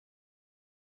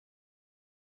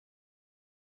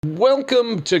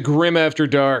Welcome to Grim After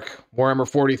Dark, Warhammer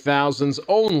 40,000's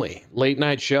only late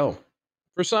night show.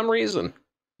 For some reason,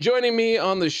 joining me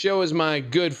on the show is my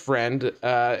good friend,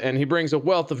 and he brings a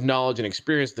wealth of knowledge and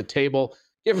experience to the table.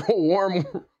 Give a warm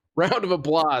round of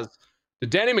applause to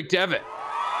Danny McDevitt.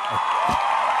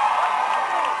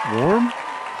 Warm?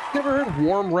 Never heard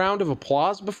warm round of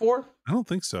applause before? I don't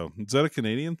think so. Is that a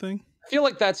Canadian thing? I feel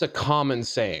like that's a common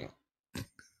saying.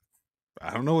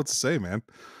 I don't know what to say, man.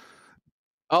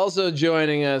 Also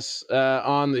joining us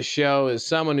on the show is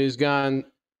someone who's gone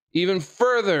even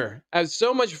further,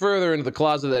 so much further into the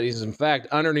closet that he's in fact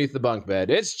underneath the bunk bed.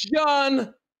 It's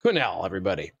John Quinnell,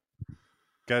 everybody.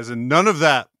 Guys, and none of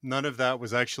that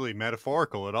was actually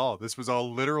metaphorical at all. This was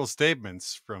all literal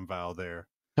statements from Val there.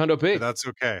 Hundo P. But that's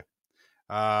okay.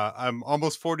 I'm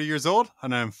almost 40 years old,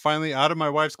 and I'm finally out of my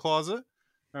wife's closet.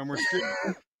 And we're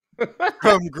streaming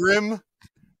from Grim,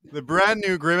 the brand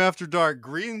new Grim After Dark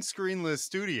green screenless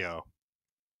studio.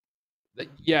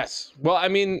 Yes. Well, I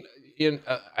mean,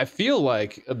 I feel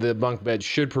like the bunk bed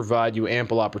should provide you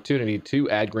ample opportunity to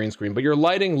add green screen, but your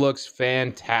lighting looks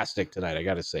fantastic tonight, I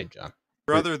got to say, John.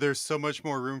 Brother, there's so much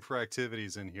more room for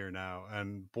activities in here now.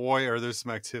 And boy, are there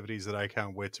some activities that I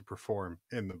can't wait to perform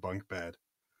in the bunk bed.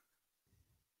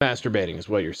 Masturbating is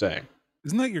what you're saying.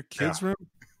 Isn't that your kids' room?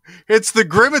 It's the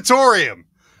Grimatorium.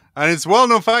 And it's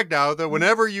well-known fact now that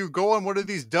whenever you go on one of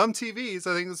these dumb TVs,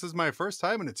 I think this is my first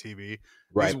time in a TV,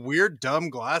 right, these weird dumb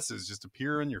glasses just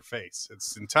appear in your face.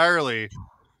 It's entirely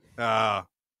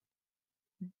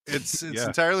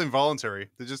entirely involuntary.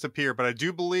 They just appear, but I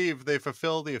do believe they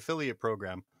fulfill the affiliate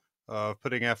program of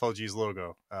putting FLG's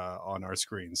logo on our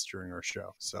screens during our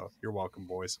show. So you're welcome,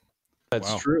 boys.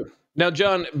 That's true. Now,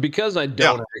 John, because I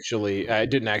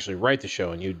didn't actually write the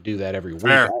show, and you do that every week.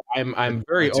 Fair. I'm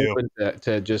very open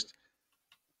to just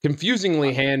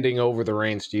confusingly handing over the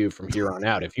reins to you from here on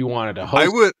out. If you wanted to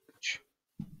host,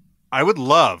 I would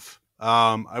love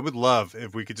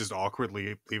if we could just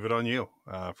awkwardly leave it on you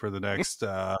for the next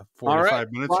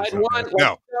 45 minutes. Slide one. Let's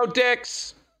go,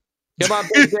 Dicks. Come on,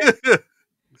 Big Dick.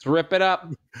 Let's rip it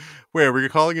up. Wait, are we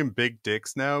calling him Big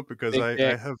Dicks now? Because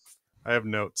I have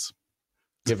notes.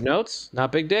 You have notes?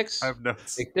 Not Big Dicks? I have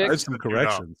notes. Big Dicks? I have some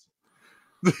corrections.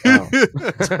 Oh.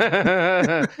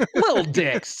 Little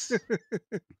Dicks.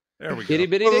 There we go. Itty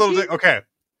bitty dicky? Okay.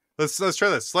 Let's try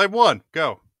this. Slide one.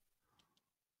 Go.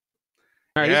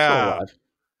 All right, yeah,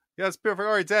 it's perfect.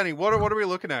 All right, Danny, what are we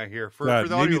looking at here for the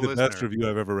audio maybe the listener? best review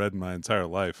I've ever read in my entire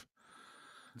life.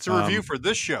 It's a review for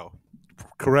this show.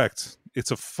 Correct.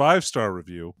 It's a 5-star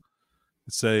review.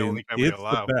 It's saying it's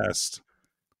the best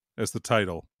as the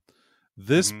title.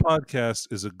 This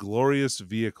podcast is a glorious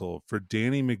vehicle for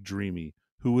Danny McDreamy,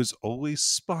 who is always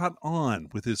spot on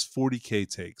with his 40K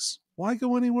takes. Why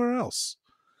go anywhere else?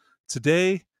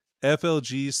 Today,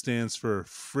 FLG stands for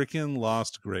frickin'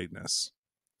 lost greatness.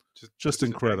 Just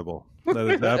incredible. That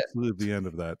is absolutely the end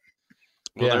of that.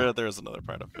 Well, there's another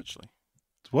part eventually.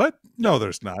 What? No,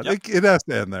 there's not. Yep. It has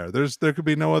to end there. There could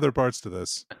be no other parts to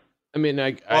this. I mean,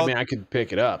 I could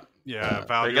pick it up. Yeah,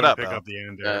 Val, pick you it up, pick Val. up the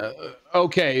end there.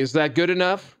 Okay, is that good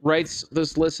enough? Writes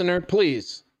this listener.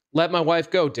 Please let my wife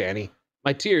go, Danny.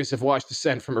 My tears have washed the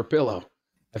scent from her pillow.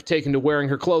 I've taken to wearing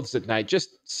her clothes at night.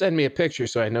 Just send me a picture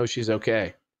so I know she's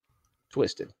okay.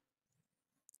 Twisted.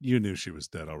 You knew she was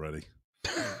dead already.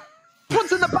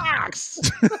 What's in the box?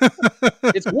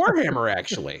 It's Warhammer,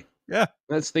 actually. Yeah.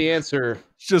 That's the answer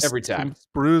Just every time.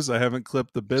 Sprues I haven't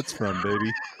clipped the bits from,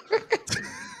 baby.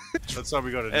 That's all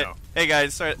we got to know. Hey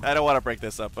guys, sorry, I don't want to break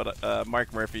this up, but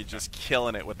Mark Murphy just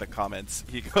killing it with the comments.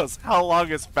 He goes, "How long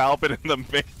has Val been in the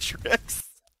Matrix?"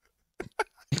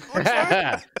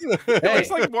 It looks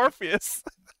like Morpheus.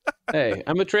 Hey,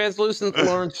 I'm a translucent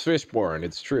Lawrence Fishburne.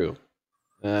 It's true.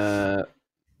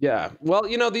 Yeah.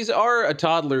 Well, these are a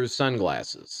toddler's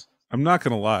sunglasses. I'm not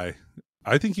going to lie.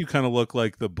 I think you kind of look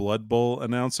like the Blood Bowl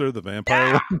announcer, the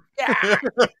vampire one. Yeah.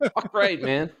 All right,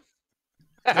 man.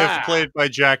 If played by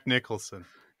Jack Nicholson.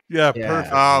 Yeah,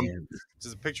 perfect. This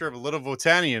is a picture of a little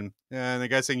Votannian, and the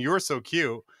guy saying, "You're so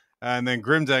cute." And then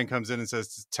Grimdan comes in and says,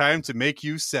 "It's time to make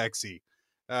you sexy."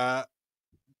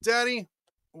 Danny,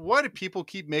 why do people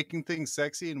keep making things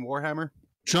sexy in Warhammer?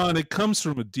 John, it comes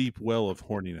from a deep well of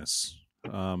horniness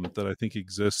that I think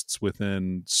exists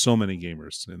within so many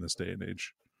gamers in this day and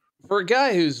age. For a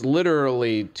guy who's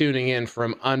literally tuning in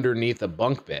from underneath a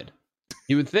bunk bed,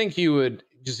 you would think you would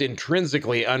just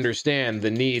intrinsically understand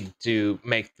the need to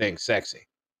make things sexy.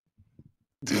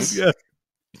 Yeah.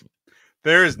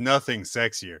 There is nothing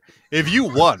sexier. If you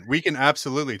want, we can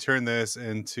absolutely turn this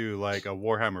into like a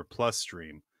Warhammer Plus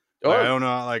stream. Oh. I don't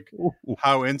know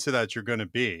how into that you're going to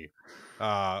be.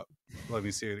 Let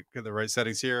me see. Get the right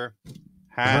settings here.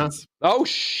 hands. Oh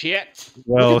shit!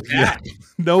 Well, Look at yeah, that.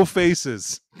 no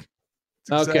faces.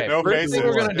 It's Okay, No first thing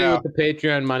we're faces, gonna do yeah. with the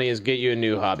Patreon money is get you a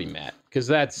new hobby mat, because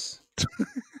that's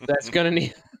gonna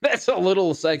need that's a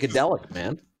little psychedelic,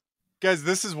 man. Guys,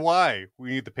 this is why we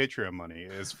need the Patreon money,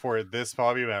 is for this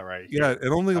hobby mat right here. Yeah,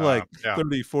 and only like yeah.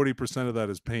 30-40% of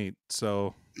that is paint.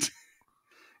 So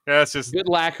Yeah, it's just Good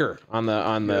lacquer on the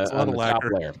Yeah, it's a lot of top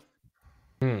lacquer. layer.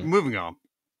 moving on.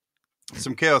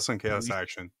 Some chaos on chaos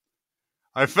action.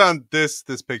 I found this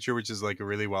picture, which is like a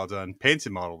really well done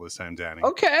painted model this time, Danny.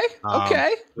 Okay,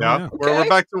 okay. Yeah, Yeah. We're Okay.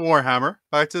 back to Warhammer.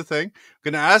 Back to the thing.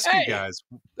 I'm gonna ask Hey. you guys,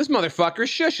 This motherfucker's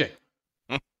shushing.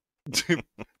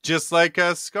 just like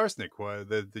Skarsnik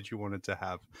that you wanted to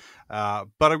have.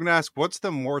 But I'm gonna ask, what's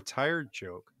the more tired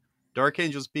joke? Dark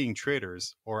Angels being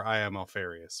traitors, or I am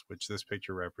Alfarius, which this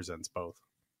picture represents both.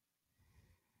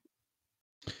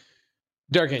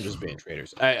 Dark Angels being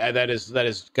traitors. That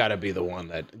is got to be the one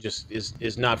that just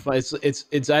is not fun.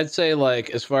 It's I'd say, like,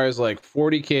 as far as like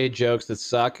 40K jokes that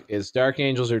suck, is Dark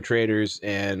Angels are traitors,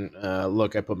 and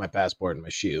look, I put my passport in my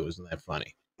shoe. Isn't that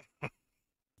funny?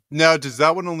 Now, does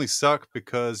that one only suck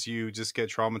because you just get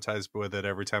traumatized with it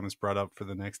every time it's brought up for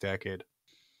the next decade?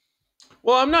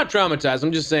 Well, I'm not traumatized.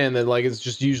 I'm just saying that, like, it's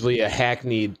just usually a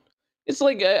hackneyed. It's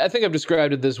like, I think I've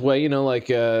described it this way. You know, like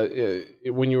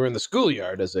when you were in the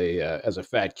schoolyard as a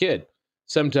fat kid,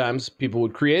 sometimes people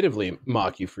would creatively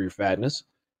mock you for your fatness,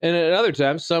 and at other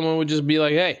times, someone would just be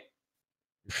like, "Hey,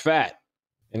 you're fat,"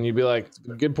 and you'd be like,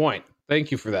 "Good point.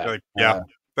 Thank you for that." Like, yeah,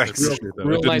 thanks. appreciate that. I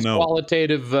Real didn't nice know.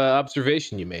 qualitative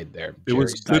observation you made there. It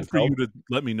was Jerry good for Seinfeld. you to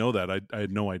let me know that. I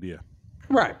had no idea.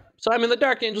 Right. So I mean, the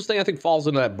Dark Angels thing, I think, falls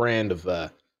into that brand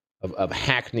of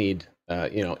hackneyed,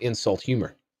 insult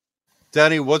humor.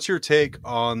 Danny, what's your take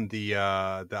on the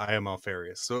I am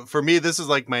Alfarius? So for me, this is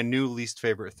like my new least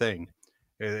favorite thing,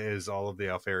 is all of the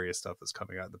Alfarius stuff that's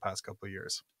coming out the past couple of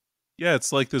years. Yeah,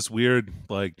 it's like this weird,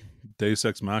 like, Deus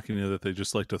Ex Machina that they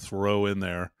just like to throw in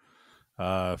there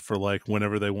for, like,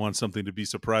 whenever they want something to be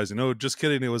surprising. Oh, just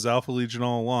kidding, it was Alpha Legion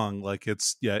all along. Like,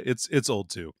 it's old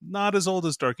too. Not as old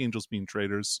as Dark Angels being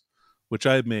traitors, which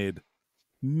I've made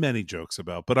many jokes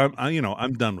about, but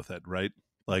I'm done with it, right?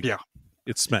 Like, Yeah.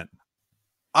 it's spent.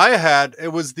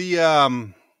 It was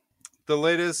the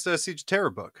latest Siege of Terror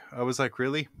book. I was like,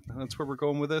 really? That's where we're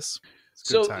going with this?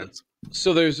 It's good times.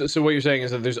 So what you're saying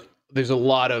is that there's a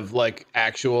lot of, like,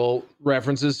 actual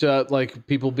references to, like,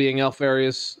 people being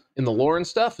Alfarius in the lore and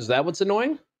stuff. Is that what's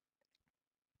annoying?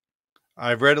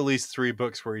 I've read at least 3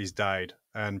 books where he's died,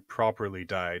 and properly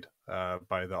died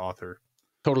by the author.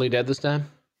 Totally dead this time?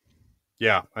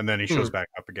 Yeah, and then he shows back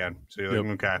up again. So you're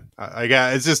like, okay. I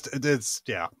got it's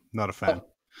not a fan.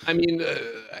 I mean,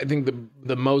 I think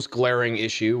the most glaring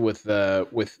issue with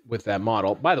that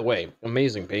model. By the way,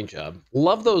 amazing paint job.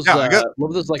 Love those.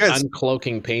 Love those, like,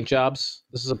 uncloaking paint jobs.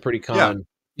 This is a pretty common. Yeah.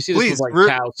 You see this with,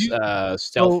 like, Taos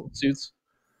stealth suits.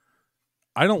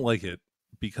 I don't like it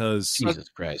because Jesus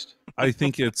Christ. I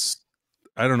think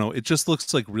I don't know. It just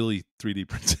looks like really 3D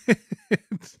printed.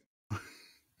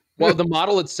 Well, the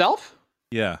model itself.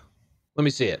 Yeah. Let me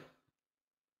see it.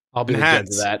 I'll be the judge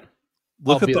of that.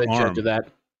 Look at the arm. Judge of that.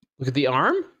 Look at the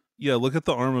arm? Yeah, look at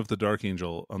the arm of the Dark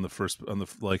Angel on the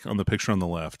picture on the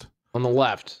left. On the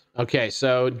left. Okay,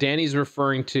 so Danny's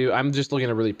referring to. I'm just looking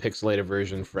at a really pixelated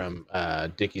version from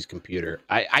Dickie's computer.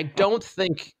 I don't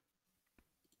think.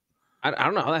 I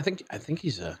don't know. I think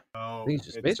he's a. I think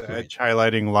he's just it's the edge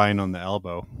highlighting line on the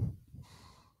elbow.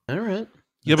 All right.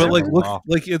 Yeah, but like, look,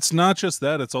 like, it's not just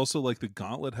that. It's also like the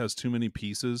gauntlet has too many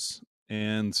pieces,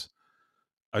 and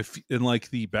and like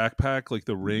the backpack, like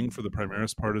the ring for the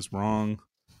Primaris part is wrong.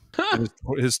 And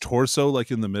his torso,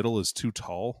 like in the middle, is too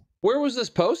tall. Where was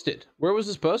this posted?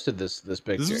 This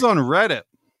picture. This is on Reddit.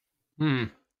 You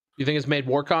think it's made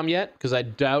Warcom yet? Because I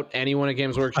doubt anyone at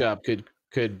Games Workshop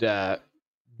could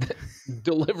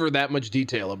deliver that much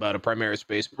detail about a Primaris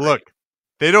space parade. Look,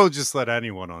 they don't just let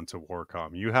anyone onto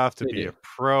Warcom. You have to be a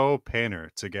pro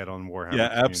painter to get on Warhammer. Yeah,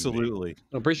 community. Absolutely.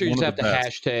 I'm pretty sure you just have to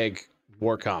hashtag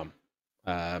Warcom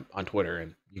on Twitter,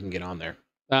 and you can get on there.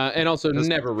 And also,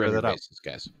 never rim your faces,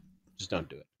 guys. Just don't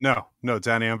do it. No,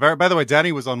 Danny. By the way,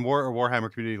 Danny was on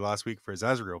Warhammer community last week for his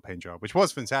Azrael paint job, which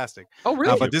was fantastic. Oh,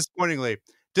 really? But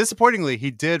disappointingly,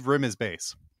 he did rim his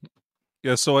base.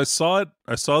 Yeah, so I saw it.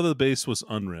 I saw the base was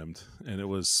unrimmed, and it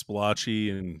was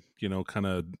splotchy and, kind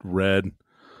of red.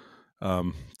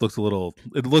 It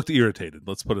looked irritated.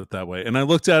 Let's put it that way. And I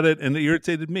looked at it, and it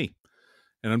irritated me.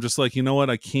 And I'm just like, you know what?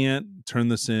 I can't turn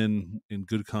this in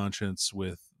good conscience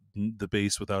with the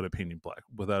base without it being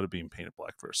painted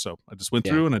black first. So I just went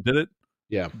through and I did it.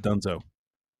 Yeah. Dunzo.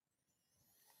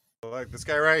 Like this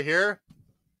guy right here.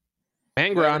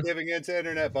 Never Angron, giving in to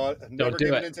internet Don't Never do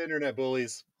giving it. in to internet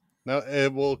bullies. No,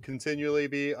 it will continually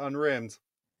be unrimmed.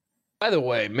 By the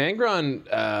way,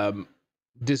 Mangron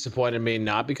disappointed me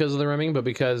not because of the rimming, but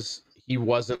because he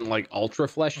wasn't like ultra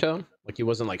flesh tone. Like he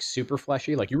wasn't like super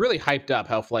fleshy. Like you really hyped up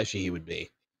how fleshy he would be,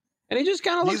 and he just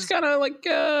kind of looks He's- kind of like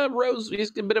rose.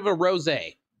 He's a bit of a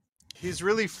rosé. He's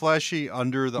really fleshy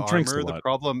under the He drinks a armor.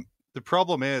 lot. The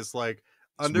problem is like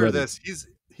It's under ready. this,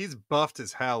 he's buffed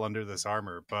as hell under this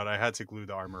armor, but I had to glue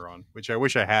the armor on, which I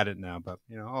wish I had it now, but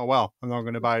oh well, I'm not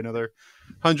going to buy another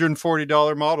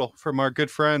 $140 model from our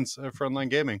good friends at Frontline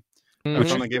Gaming. Mhm. Which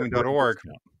is frontlinegaming.org.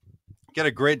 discount. Get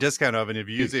a great discount of it. If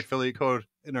you use the affiliate code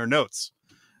in our notes,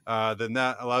 then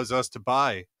that allows us to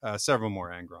buy several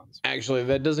more Angrons. Actually,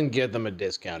 that doesn't get them a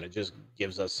discount. It just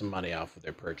gives us some money off of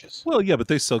their purchase. Well, yeah, but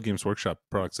they sell Games Workshop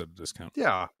products at a discount.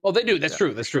 Yeah, Well, they do. That's Yeah.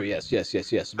 true. That's true. Yes.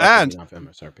 And- off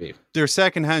MSRP. their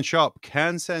secondhand shop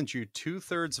can send you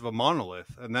 2/3 of a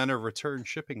monolith and then a return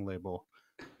shipping label.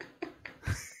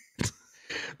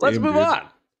 Let's Damn, move dude.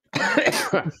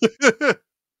 on.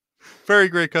 Very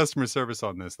great customer service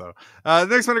on this, though.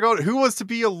 Next one I got: who wants to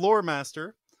be a lore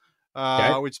master?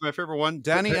 Okay. Which is my favorite one.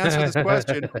 Danny, answer this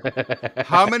question: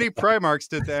 how many Primarchs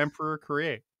did the Emperor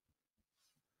create?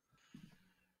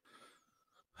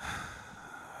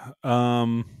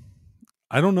 I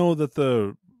don't know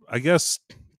that I guess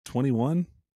 21.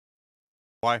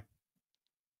 Why?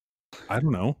 I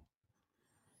don't know.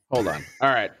 Hold on. All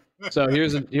right. So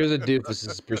here's a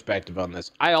doofus's perspective on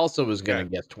this. I also was gonna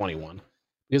guess 21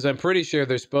 because I'm pretty sure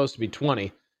there's supposed to be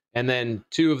 20, and then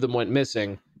 2 of them went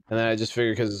missing, and then I just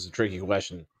figured because it's a tricky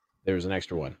question, there was an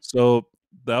extra one. So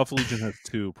the Alpha Legion has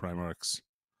 2 Primarchs.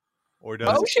 Or I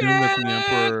does Oh, it? shit! assume that the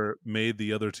Emperor made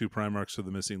the other 2 Primarchs for the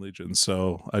missing legions,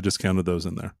 so I just counted those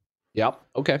in there. Yep.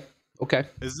 Okay.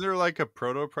 Is there like a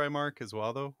proto Primarch as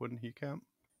well, though? Wouldn't he count?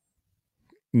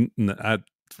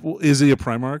 Well, is he a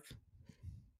Primarch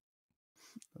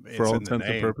I mean, for it's all in the intents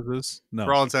and name. purposes? No.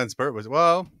 For all intents and purposes.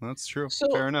 Well, that's true. So-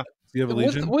 Fair enough. Do you have a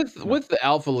legion? With the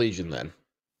Alpha Legion, then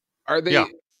are they Yeah.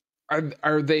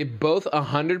 are they both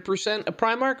 100% a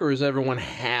Primarch, or is everyone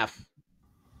half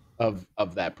of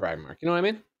that Primarch? You know what I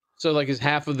mean? So like, is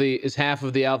half of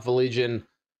the Alpha Legion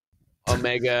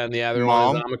Omega and the other one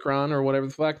is Mom? Omicron or whatever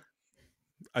the fuck?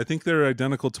 I think they're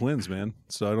identical twins, man.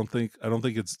 So I don't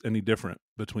think it's any different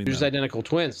between They're just them. identical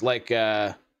twins, like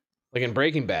in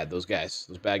Breaking Bad. Those bad guys,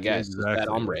 those bad Exactly.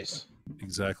 hombres.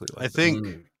 Exactly. Like I that. think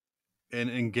Mm.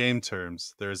 in game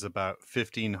terms, there's about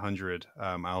 1,500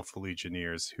 Alpha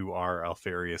Legionnaires who are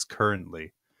Alpharius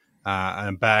currently.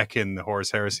 And back in the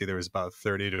Horus Heresy, there was about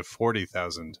 30 to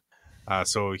 40,000.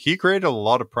 So he created a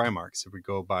lot of Primarchs if we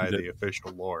go by He did. the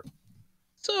official lore.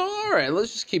 So all right,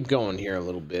 let's just keep going here a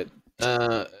little bit.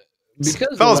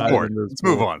 Because Fellas lot of bored. those Let's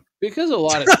move cool. on. because a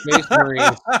lot of Space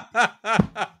Marines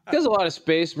because a lot of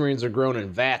Space Marines are grown in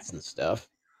vats and stuff.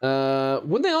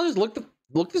 Wouldn't they all just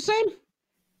look the same?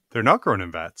 They're not grown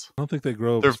in vats. I don't think they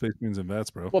grow They're- Space Marines and Vats,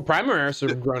 bro. Well, Primaris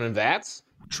are grown in vats.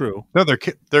 True. No,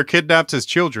 they're kidnapped as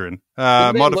children,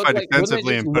 Wouldn't they modified look like- wouldn't they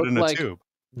extensively, just and put look in a like- tube.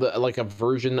 Like a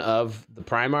version of the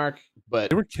Primarch, but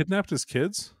They were kidnapped as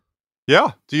kids?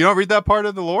 Yeah. Do you not read that part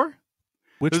of the lore?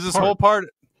 Which There's this part? whole part.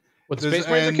 what, the There's-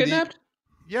 Space Marines are and the- kidnapped?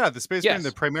 Yeah, the Space Yes. Marine,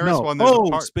 the Primaris No. one. There's a Oh,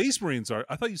 part. Space Marines are.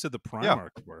 I thought you said the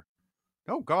Primarchs were.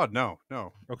 Oh God, no.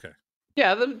 Okay.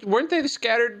 Yeah, weren't they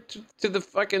scattered to the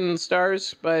fucking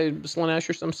stars by Slanesh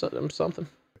or something?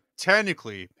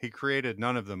 Technically, he created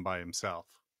none of them by himself.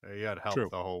 He had help True.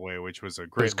 the whole way, which was a His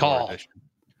great call. lore addition.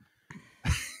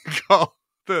 Call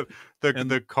And-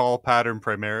 the call pattern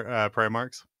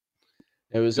Primarchs.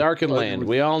 It was Arkenland.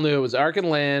 We all knew it was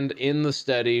Arkenland in the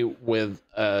study with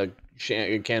a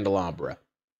candelabra.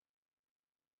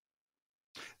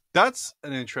 That's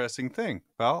an interesting thing,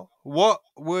 pal. What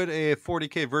would a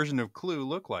 40k version of Clue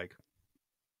look like?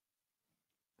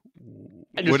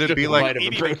 I just Would it took be a like- bite of a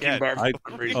Eating protein again? bar for I-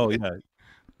 some reason. Oh yeah, What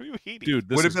are you eating? dude,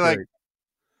 this Would it is be like- great.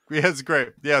 Yeah, it's great.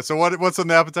 Yeah. So what's on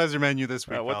the appetizer menu this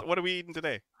week, pal? What are we eating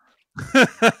today?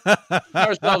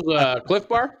 Ourselves a Cliff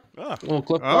Bar. Oh, A little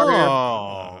Cliff Bar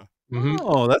Oh, here. Mm-hmm.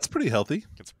 Oh, that's pretty healthy.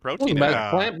 it's protein. Yeah.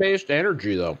 Plant-based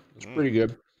energy, though. It's pretty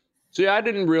good. See, I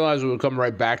didn't realize it would come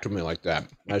right back to me like that.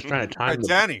 I was trying to Hey, time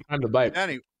Danny. the bite.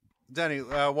 Danny,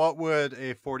 what would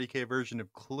a 40k version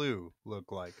of Clue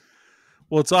look like?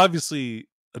 Well, it's obviously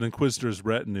an Inquisitor's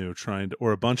retinue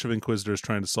or a bunch of Inquisitors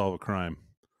trying to solve a crime.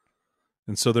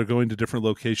 And so they're going to different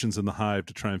locations in the hive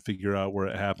to try and figure out where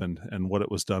it happened and what it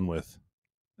was done with,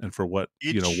 and for what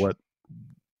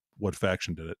what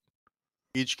faction did it.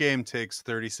 Each game takes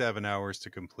 37 hours to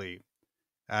complete.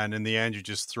 And in the end, you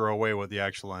just throw away what the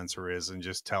actual answer is and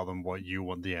just tell them what you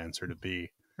want the answer to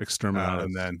be. Exterminatus.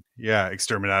 And then,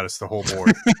 Exterminatus, the whole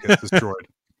board gets destroyed.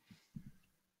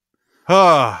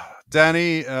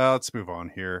 Danny, let's move on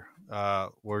here.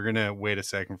 We're going to wait a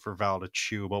second for Val to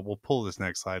chew, but we'll pull this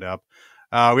next slide up.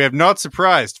 We have Not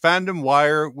Surprised, Fandom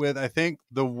Wire, with, I think,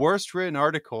 the worst written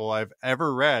article I've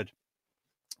ever read,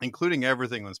 including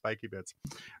everything on Spiky Bits,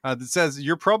 that says,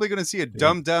 you're probably going to see a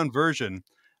dumbed down version.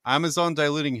 Amazon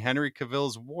diluting Henry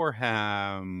Cavill's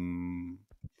Warham.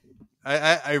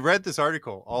 I read this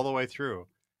article all the way through,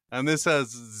 and this has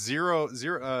zero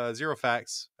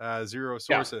facts, zero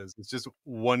sources. It's just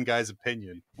one guy's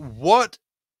opinion. What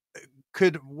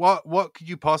could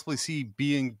you possibly see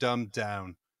being dumbed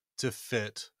down to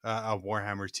fit a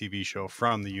Warhammer TV show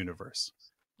from the universe?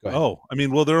 Oh, I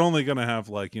mean, well, they're only going to have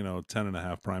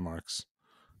 10.5 Primarchs,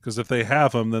 because if they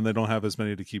have them, then they don't have as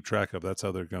many to keep track of. That's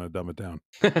how they're going to dumb it down.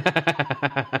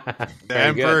 The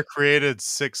Emperor created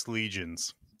 6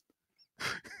 legions.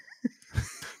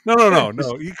 No.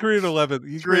 He created 11.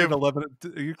 He created 11.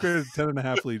 He created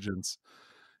 10.5 legions,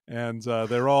 and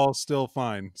they're all still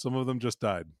fine. Some of them just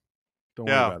died. Don't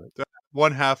worry about it.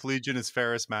 1/2 legion is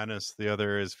Ferrus Manus. The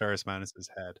other is Ferrus Manus's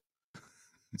head.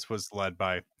 This was led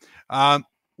by.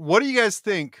 What do you guys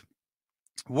think?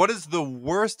 What is the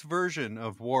worst version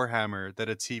of Warhammer that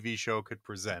a TV show could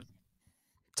present?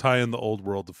 Tie in the old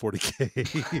world to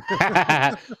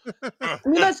 40K.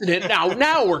 Well, that's it.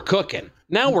 Now we're cooking.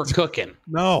 No.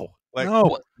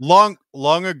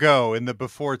 Long ago in the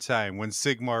before time when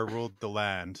Sigmar ruled the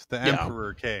land, the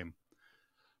Emperor came.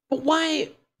 But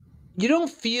why? You don't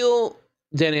feel,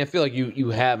 Danny, I feel like you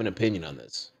have an opinion on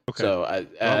this. Okay. So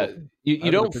you I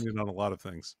have don't an opinion on a lot of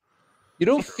things. You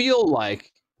don't feel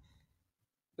like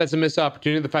that's a missed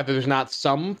opportunity, the fact that there's not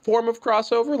some form of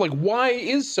crossover? Like, why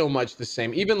is so much the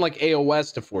same? Even like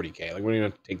AOS to 40K. Like, we're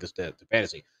going to take this to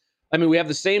fantasy. I mean, we have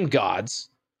the same gods,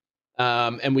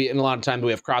 and a lot of times we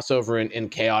have crossover in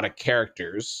chaotic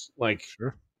characters. Like,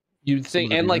 sure, you'd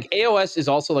think, and like AOS is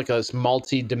also like a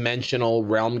multi-dimensional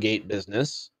realm gate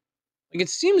business. Like, it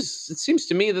seems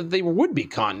to me that there would be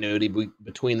continuity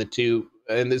between the two,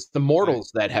 and it's the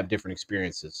mortals that have different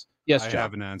experiences. Yes, John. I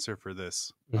have an answer for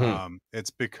this. Mm-hmm. It's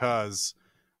because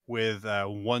with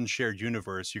one shared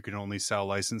universe, you can only sell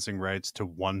licensing rights to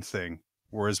one thing,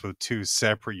 whereas with 2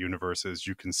 separate universes,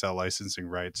 you can sell licensing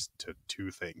rights to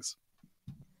 2 things.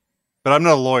 But I'm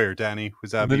not a lawyer, Danny.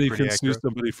 Was that? And then you can sue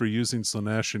somebody for using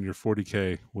Slaanesh in your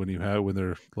 40K when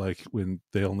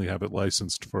they only have it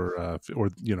licensed for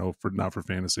not for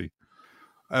fantasy.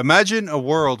 Imagine a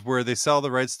world where they sell the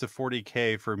rights to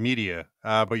 40K for media,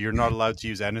 but you're not allowed to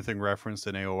use anything referenced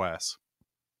in AOS.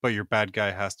 But your bad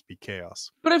guy has to be Chaos.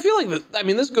 But I feel like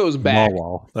this goes back.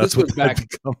 That's what that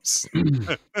becomes.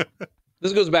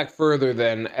 This goes back further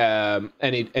than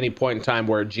any point in time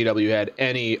where GW had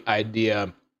any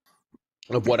idea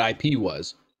of what IP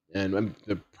was, and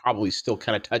they're probably still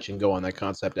kind of touch and go on that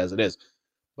concept as it is.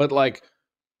 But like,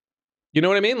 you know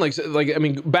what I mean? Like I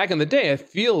mean, back in the day, I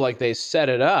feel like they set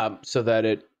it up so that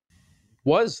it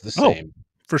was the same.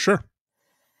 For sure.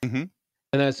 Mm-hmm. And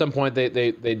then at some point, they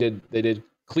did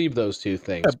cleave those two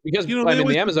things, because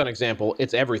the Amazon example,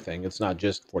 it's everything. It's not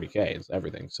just 40K; it's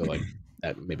everything. So like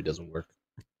that maybe doesn't work.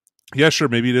 Yeah, sure.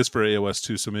 Maybe it is for AOS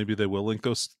too. So maybe they will link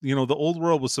those. The old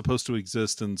world was supposed to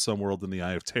exist in some world in the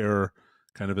Eye of Terror,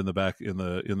 kind of in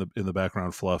the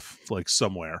background fluff, like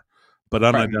somewhere, but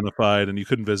unidentified, and you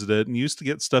couldn't visit it. And you used to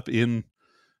get stuff in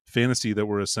fantasy that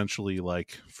were essentially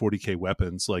like 40K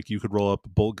weapons. Like you could roll up a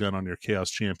bolt gun on your Chaos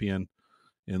Champion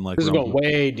in like. This is going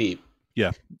way deep.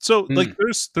 Yeah. So like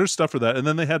there's stuff for that. And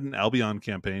then they had an Albion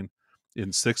campaign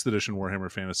in 6th edition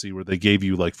Warhammer Fantasy where they gave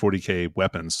you like 40K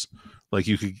weapons. Like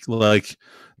you could like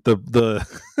the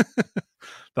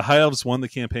the High Elves won the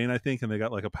campaign, I think, and they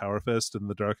got like a Power Fist, and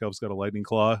the Dark Elves got a Lightning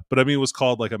Claw. But I mean, it was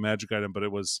called like a magic item, but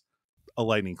it was a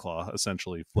Lightning Claw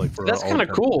essentially. Like for that's kind of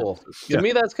cool. To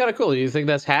me, that's kind of cool. Do you think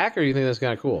that's hack, or do you think that's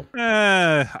kind of cool?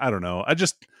 I don't know.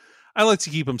 I like to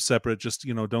keep them separate. Just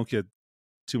don't get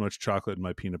too much chocolate in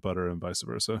my peanut butter and vice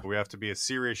versa. We have to be a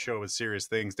serious show with serious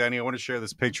things. Danny, I want to share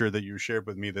this picture that you shared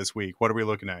with me this week. What are we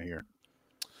looking at here?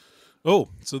 Oh,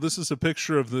 so this is a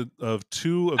picture of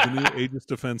 2 of the new Aegis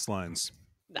defense lines.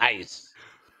 Nice.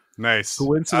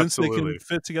 Coincidence Absolutely. They can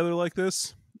fit together like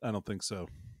this? I don't think so.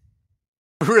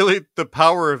 Really, the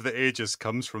power of the Aegis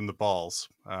comes from the balls.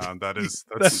 That's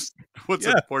what's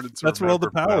important to that's where all the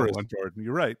remember power is, Jordan.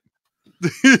 You're right.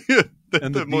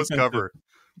 And the most cover.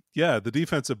 Yeah, the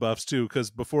defensive buffs too,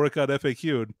 because before it got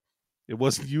FAQ'd, it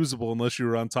wasn't usable unless you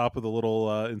were on top of the little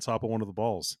on top of one of the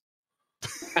balls.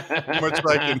 much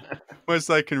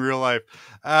like in real life.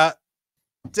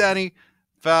 Danny,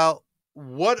 Val,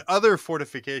 what other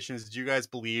fortifications do you guys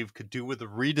believe could do with a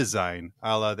redesign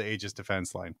a la the Aegis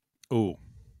defense line? Oh,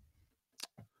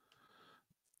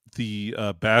 the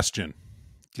Bastion.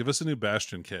 Give us a new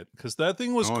Bastion kit, because that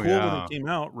thing was cool when it came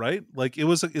out, right? Like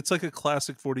it's like a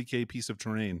classic 40k piece of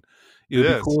terrain. It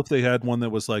would be cool if they had one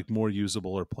that was like more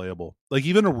usable or playable. Like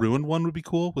even a ruined one would be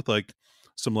cool with like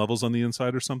some levels on the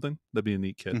inside or something. That'd be a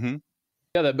neat kit. Mm-hmm.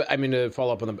 Yeah, I mean, to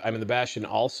follow up on the Bastion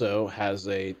also has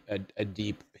a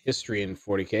deep history in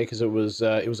 40k because it was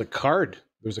a card.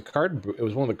 It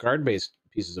was one of the card based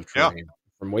pieces of terrain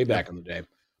from way back in the day.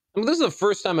 I mean, this is the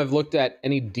first time I've looked at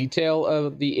any detail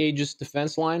of the Aegis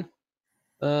defense line.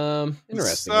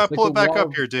 Interesting. Let's pull it back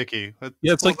up here, Dickie.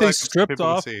 It's like they stripped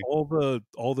off all the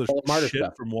shit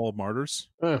stuff from Wall of Martyrs,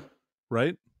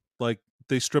 right? Like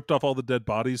they stripped off all the dead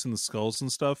bodies and the skulls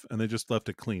and stuff, and they just left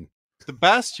it clean. The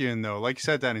Bastion, though, like you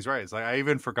said, Danny's right. It's like I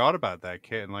even forgot about that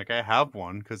kit, and like I have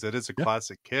one because it is a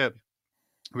classic kit.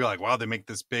 We're like, wow, they make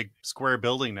this big square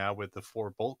building now with the 4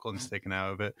 bolt guns taken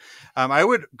out of it. I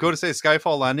would go to say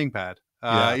Skyfall landing pad,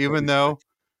 even though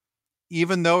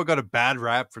it got a bad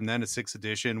rap from then to 6th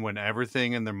edition when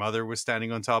everything and their mother was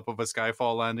standing on top of a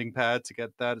Skyfall landing pad to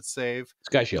get that save.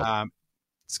 Sky Shield.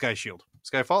 Sky Shield.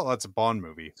 Skyfall, that's a Bond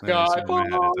movie.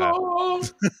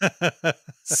 Skyfall.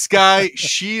 Sky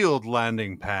Shield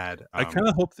landing pad. I kind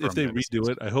of hope if they redo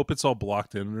it, I hope it's all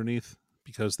blocked in underneath,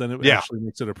 because then it actually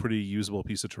makes it a pretty usable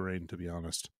piece of terrain, to be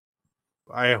honest.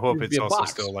 I hope it's also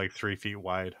still like 3 feet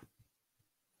wide.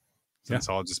 It's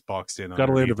all just boxed in. Got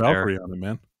to land a Valkyrie on it,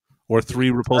 man. Or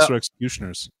 3 Repulsor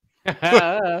Executioners.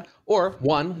 Or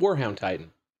 1 Warhound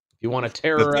Titan. If you want to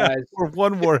terrorize, or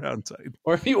 1 Warhound Titan,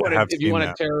 or if you want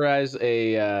to terrorize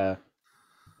a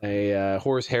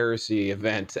Horus Heresy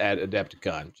event at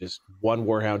Adepticon, just 1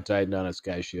 Warhound Titan on a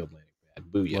Sky Shield landing pad.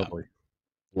 Booyah! Lovely.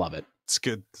 Love it. It's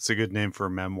good. It's a good name for a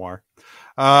memoir.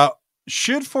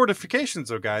 Should fortifications,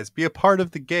 though, guys, be a part of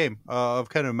the game of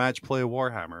kind of match play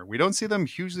Warhammer? We don't see them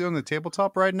hugely on the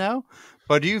tabletop right now,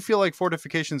 but do you feel like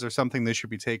fortifications are something that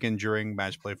should be taken during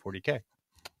match play 40k?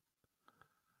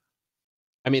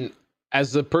 I mean,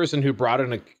 as the person who brought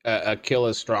in a kill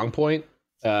as strong point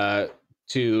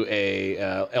to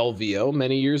a LVO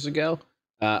many years ago,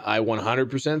 I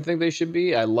 100% think they should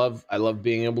be. I love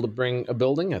being able to bring a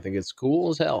building. I think it's cool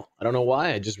as hell. I don't know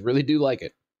why. I just really do like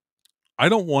it. I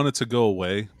don't want it to go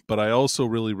away, but I also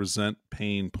really resent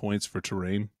paying points for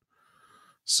terrain.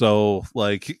 So,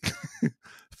 like,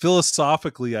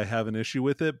 philosophically, I have an issue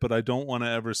with it, but I don't want to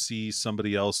ever see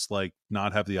somebody else like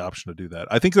not have the option to do that.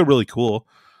 I think they're really cool.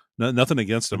 Nothing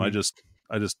against them.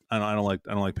 Mm-hmm. I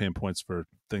don't like paying points for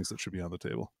things that should be on the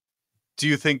table. Do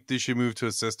you think they should move to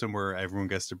a system where everyone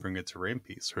gets to bring a terrain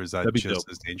piece, or is that just dope.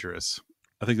 as dangerous?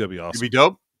 I think that'd be awesome. You'd be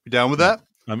dope. You down with that?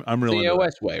 I'm really the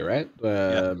AOS way, right?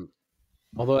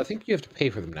 Although I think you have to pay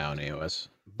for them now in AOS.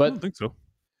 But I don't think so.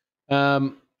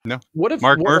 No. What if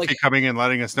Mark Murphy coming in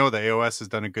letting us know that AOS has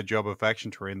done a good job of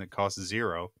faction terrain that costs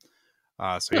 0.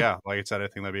 Like I said, I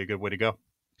think that'd be a good way to go.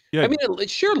 Yeah, I mean, it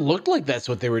sure looked like that's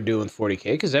what they were doing with 40k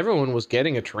because everyone was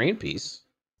getting a terrain piece.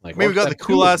 Like, we got the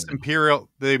cool ass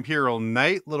Imperial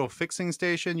Knight little fixing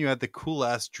station. You had the cool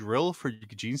ass drill for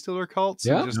Gene Stealer cults.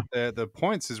 Yeah, just the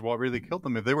points is what really killed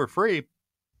them. If they were free,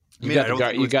 you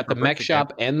got the mech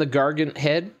shop and the Gargant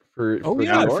head for.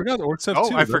 I forgot the Orcs have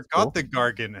too. I forgot the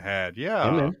Gargant head.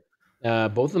 Yeah.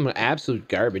 Both of them are absolute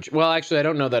garbage. Well, actually, I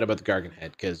don't know that about the Gargant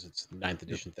head because it's the 9th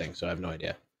edition thing, so I have no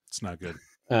idea. It's not good.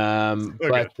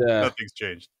 But nothing's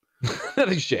changed.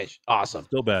 Nothing's changed. Awesome.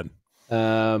 Still bad.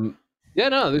 Yeah,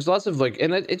 no, there's lots of like,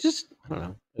 and it just, I don't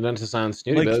know, it doesn't sound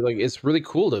snooty, but like, it's really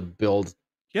cool to build.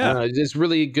 Yeah, it's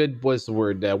really good. What's the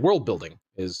word? World building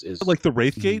is like the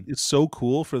Wraithgate is so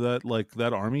cool for that, like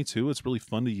that army too. It's really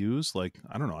fun to use. Like,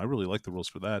 I don't know, I really like the rules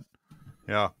for that.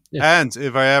 Yeah. And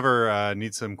if I ever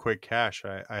need some quick cash,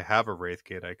 I have a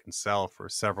Wraithgate I can sell for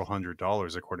several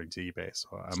 $100s according to eBay.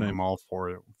 So I'm all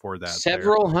for that.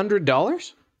 Several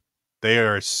 $100s? They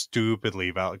are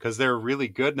stupidly valuable because they're really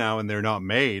good now and they're not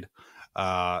made.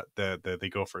 They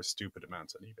go for stupid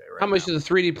amounts on eBay right How much do the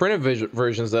 3D printed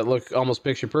versions that look almost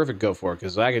picture perfect go for?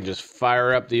 Because I could just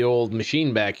fire up the old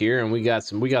machine back here and we got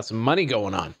some money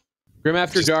going on. Grim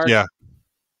After Dark. Yeah.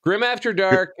 Grim After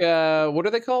Dark. What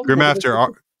are they called? Grim After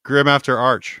Arch. Grim After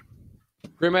Arch.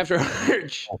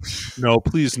 No,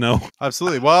 please no.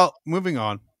 Absolutely. Well, moving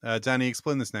on. Danny,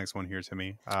 explain this next one here to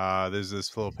me. There's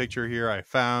this little picture here I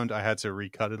found. I had to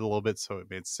recut it a little bit so it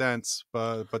made sense,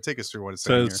 but take us through what it's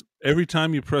saying here. Every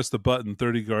time you press the button,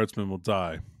 30 guardsmen will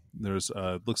die. There's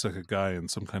looks like a guy in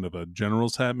some kind of a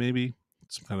general's hat, maybe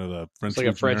some kind of a French. It's like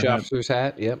a French officer's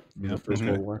hat. Yep. Yeah. First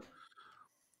World War.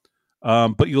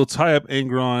 But you'll tie up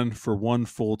Angron for one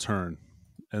full turn.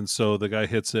 And so the guy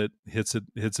hits it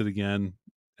again,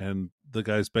 and the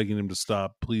guy's begging him to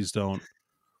stop. Please don't.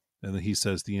 And then he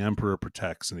says, "The Emperor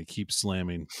protects," and he keeps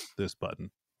slamming this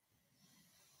button.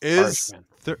 Is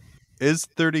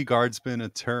 30 guardsmen a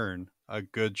turn a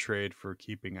good trade for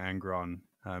keeping Angron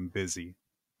busy?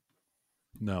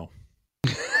 No.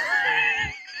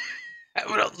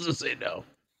 What else to say no?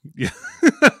 Yeah.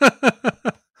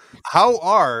 How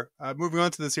are moving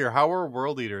on to this here? How are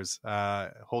World Eaters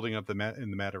holding up in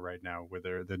the meta right now? With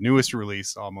the newest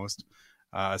release, almost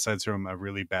aside from a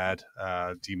really bad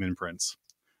Demon Prince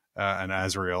and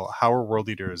Azrael. How are World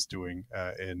Eaters doing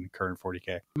in current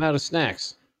 40k? I'm out of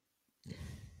snacks.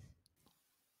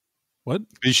 What?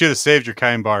 You should have saved your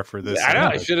kind bar for this. I know.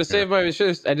 I should have saved my. I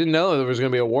didn't know there was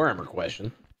going to be a Warhammer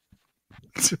question.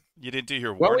 You didn't do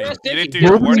your Well, warning. yes, You didn't do Dickie.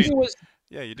 your Nobody warning. was-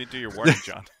 Yeah, you didn't do your warning,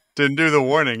 John. Didn't do the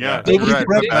warning. Yeah, Yeah.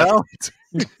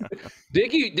 right.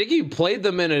 Dickie played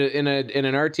them in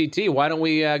an RTT. Why don't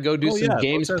we go do some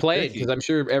games played? Because I'm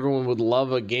sure everyone would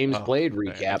love a games played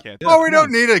recap. Oh, we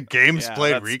don't need a games Yeah,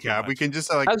 played that's too recap. We much. can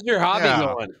just like. How's your hobby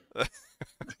Yeah.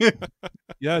 going?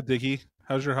 Yeah, Dickie.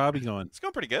 How's your hobby going? It's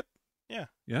going pretty good. Yeah?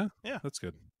 Yeah. That's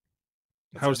good.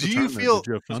 That's How's Do the you tournament? feel- Did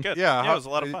you have It was fun? good. Yeah, Yeah, it was a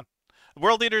lot of fun.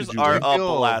 World Eaters Did you are win? a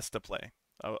blast to play.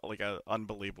 Like an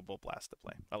unbelievable blast to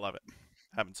play. I love it.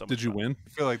 Having so much Did you fun. win? I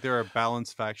feel like they're a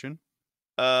balanced faction.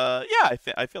 Yeah,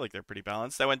 I feel like they're pretty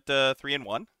balanced. I went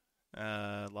 3-1.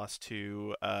 Lost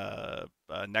to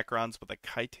Necrons with a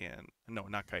Chitin. No,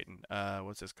 not Chitin.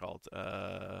 What's this called?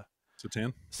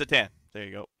 Satan? Satan. There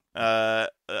you go.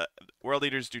 World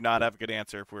Eaters do not have a good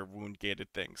answer for wound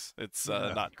gated things. It's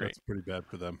not great. That's pretty bad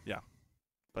for them.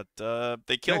 But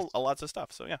they kill a lots of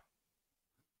stuff. So yeah.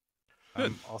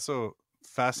 I'm also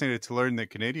fascinated to learn that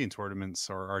Canadian tournaments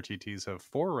or RTTs have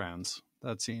 4 rounds.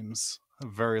 That seems a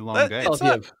very long day. It's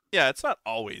not, yeah, it's not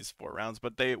always 4 rounds,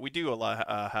 but we do have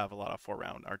a lot of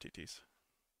 4-round RTTs.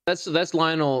 That's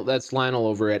Lionel. That's Lionel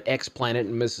over at X Planet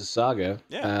in Mississauga.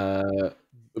 Yeah.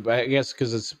 I guess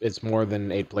because it's more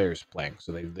than 8 players playing,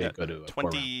 so they go to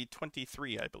a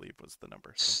 23, I believe, was the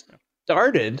number. So, yeah.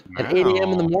 Started at 8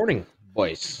 a.m. in the Wow. morning,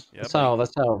 boys. Yeah, That's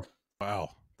how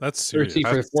Wow. That's serious. 30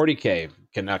 for 40K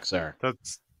Canucks are.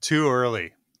 That's too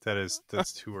early. That's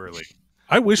too early.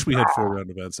 I wish we had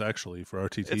 4-round events actually for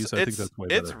RTTs. I think that's way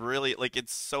better. It's really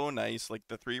it's so nice. Like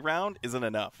the 3-round isn't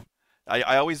enough.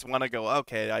 I always want to go.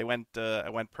 Okay, I went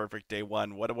perfect day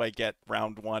 1. What do I get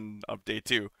round 1 of day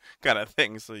 2? Kind of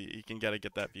thing. So you can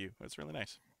get that view. It's really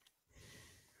nice.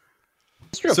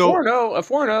 It's true. So-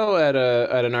 4-0 at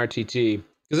an RTT,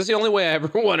 because that's the only way I ever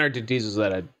won RTTs is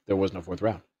that there was no 4th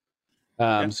round.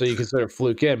 So you can sort of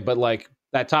fluke in, but like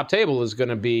that top table is going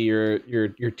to be your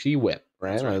T-whip,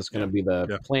 right? That's right. It's going to be the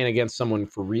Yeah. playing against someone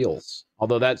for reals.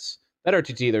 Although that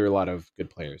RTT, there are a lot of good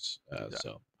players,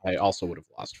 so I also would have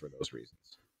lost for those reasons.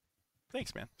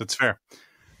 Thanks, man. That's fair.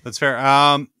 That's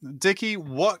fair. Dickie,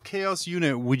 what Chaos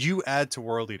unit would you add to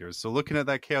World Eaters? So looking at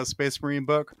that Chaos Space Marine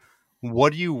book,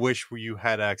 what do you wish you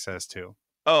had access to?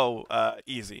 Oh,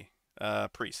 easy.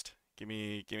 Priest. Give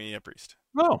me a priest.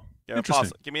 Oh, Give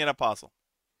interesting. Give me an apostle.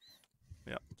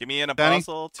 Yeah, give me an Danny?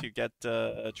 apostle to get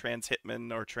a trans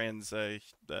hitman or trans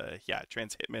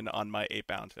hitman on my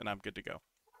 8-bound, and I'm good to go.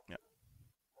 Yeah.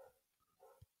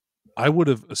 I would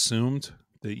have assumed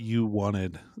that you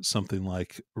wanted something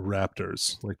like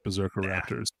Raptors, like Berserker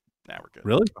Raptors. Nah, we're good.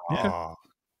 Really? Okay. Oh,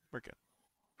 We're good.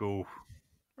 ooh.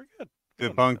 We're good. The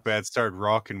bunk bed started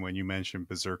rocking when you mentioned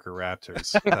Berserker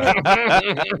Raptors.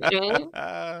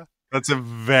 That's a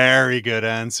very good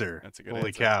answer. That's a good Holy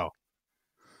answer. cow.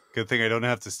 Good thing I don't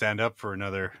have to stand up for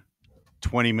another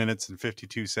 20 minutes and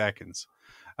 52 seconds.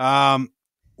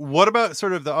 What about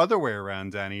sort of the other way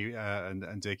around, Danny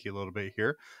and Dickie, a little bit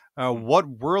here? What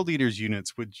World Eaters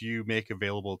units would you make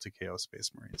available to Chaos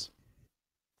Space Marines?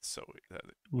 So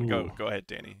Ooh. go ahead,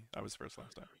 Danny. I was first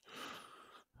last time.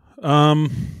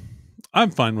 I'm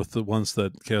fine with the ones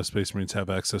that Chaos Space Marines have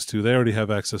access to. They already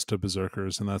have access to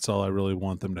Berserkers, and that's all I really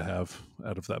want them to have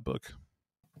out of that book.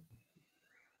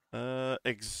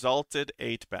 Exalted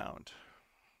 8-bound.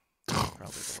 Probably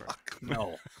the word.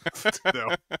 No.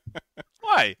 No.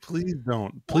 Why? Please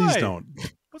don't. Please Why? don't.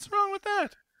 What's wrong with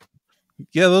that?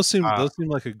 Yeah, those seem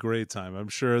like a great time. I'm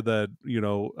sure that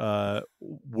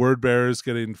word bearers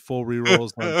getting full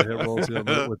rerolls like the hit rolls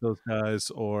with those guys,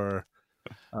 or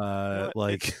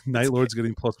Night Lords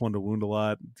getting +1 to wound a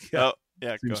lot. Yeah, Oh,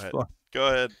 yeah. Go seems ahead. fun. Go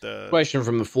ahead. Question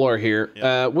from the floor here.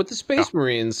 Yeah. With the Space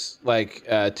Marines,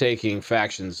 taking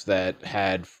factions that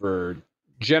had for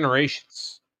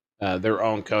generations their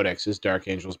own codexes, Dark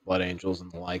Angels, Blood Angels,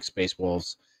 and the like, Space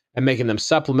Wolves, and making them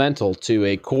supplemental to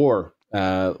a core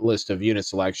list of unit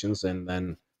selections, and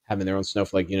then having their own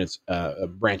snowflake units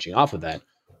branching off of that.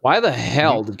 Why the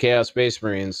hell did Chaos Space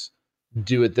Marines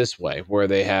do it this way, where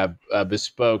they have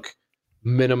bespoke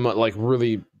minimum, like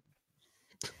really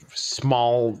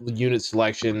small unit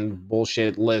selection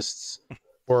bullshit lists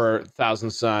for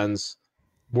Thousand Suns,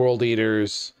 World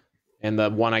Eaters, and the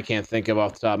one I can't think of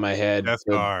off the top of my head, Death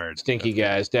the Guard. stinky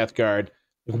guys, Death Guard.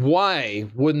 Why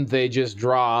wouldn't they just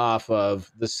draw off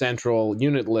of the central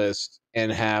unit list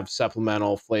and have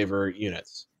supplemental flavor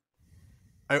units?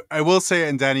 I will say,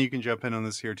 and Danny, you can jump in on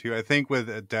this here too. I think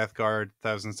with Death Guard,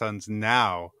 Thousand Suns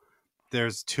now,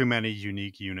 there's too many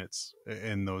unique units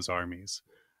in those armies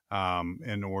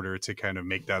in order to kind of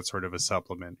make that sort of a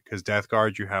supplement. Because Death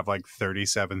Guard, you have like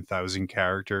 37,000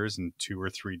 characters and 2 or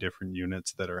 3 different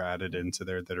units that are added into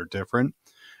there that are different.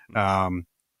 And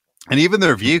even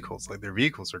their vehicles, like their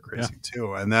vehicles are crazy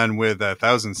too. And then with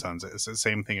Thousand Suns, it's the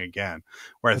same thing again,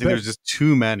 where I think there's just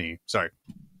too many. Sorry.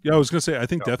 Yeah, I was gonna say I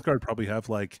think Death Guard probably have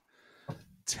like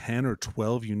 10 or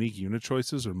 12 unique unit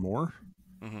choices or more.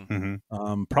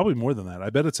 Probably more than that. I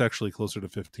bet it's actually closer to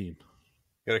 15. You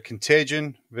got a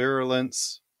Contagion,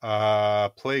 Virulence,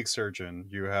 Plague Surgeon.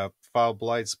 You have Foul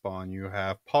Blight Spawn. You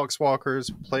have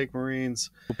Poxwalkers, Plague Marines.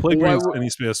 Well, Plague Marines,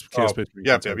 any space, Chaos Space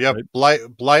Marines. Yep. Right?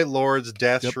 Blight Lords,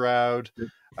 Death Shroud.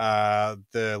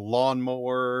 The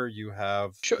Lawnmower. You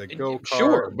have the Go-Kart.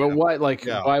 Sure, but why? Like,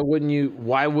 why wouldn't you?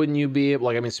 Why wouldn't you be able?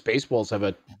 Like, I mean, Space Wolves have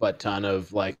a butt ton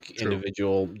of like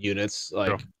individual units,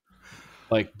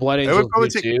 like Blood Angels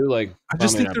do too. Like, I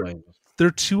just think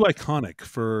they're too iconic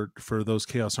for those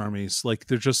Chaos armies. Like,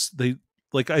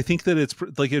 I think that it's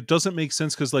like it doesn't make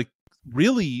sense because like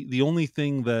really the only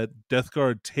thing that Death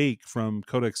Guard take from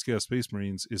Codex Chaos Space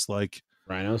Marines is like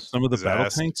rhinos, some of the battle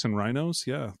tanks and rhinos.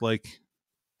 Yeah, like.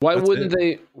 Why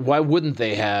wouldn't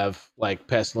they have like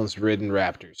pestilence ridden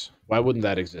raptors? Why wouldn't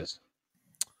that exist?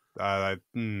 Why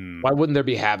wouldn't there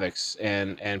be havocs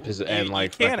and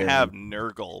like you can't have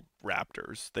Nurgle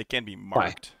raptors? They can be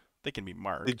marked. They can be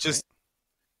marked. They just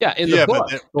in the book.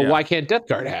 But why can't Death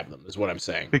Guard have them? Is what I'm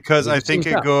saying. Because I think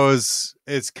it's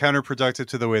counterproductive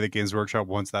to the way that Games Workshop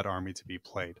wants that army to be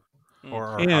played.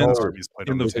 Or in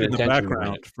the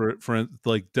background for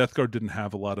like Death Guard didn't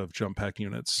have a lot of jump pack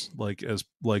units like as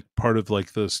like part of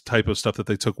like this type of stuff that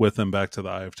they took with them back to the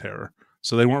Eye of Terror,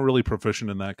 so they weren't really proficient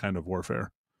in that kind of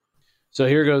warfare. So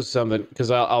here goes something,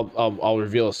 because I'll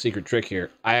reveal a secret trick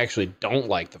here. I actually don't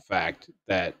like the fact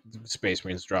that Space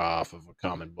Marines draw off of a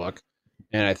common book,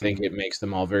 and I think it makes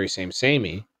them all very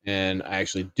samey, and I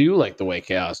actually do like the way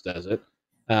Chaos does it.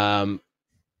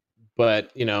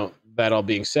 But that all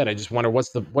being said, I just wonder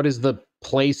what is the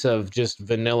place of just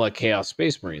vanilla Chaos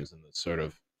Space Marines in this sort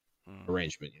of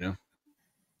arrangement,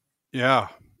 Yeah,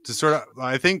 to sort of,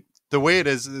 I think the way it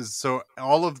is so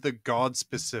all of the god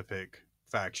specific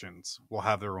factions will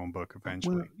have their own book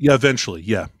eventually. Eventually,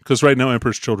 because right now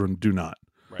Emperor's Children do not.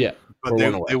 Right? Yeah, but they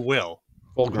will.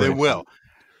 They will.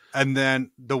 And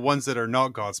then the ones that are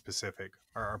not god specific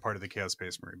are part of the Chaos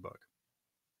Space Marine book.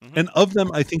 And of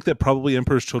them, I think that probably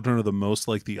Emperor's Children are the most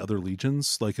like the other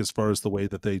legions, like as far as the way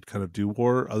that they kind of do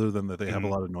war, other than that they have a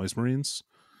lot of noise marines.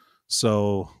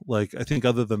 So, like, I think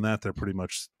other than that, they're pretty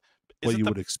much what you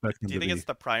would expect them to be. Do you think it's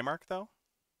the Primarch, though?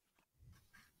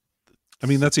 I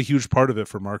mean, that's a huge part of it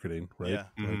for marketing, right? Yeah.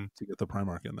 To get the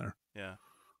Primarch in there. Yeah.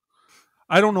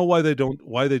 I don't know why they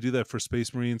do that for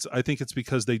Space Marines. I think it's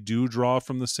because they do draw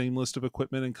from the same list of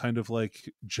equipment and kind of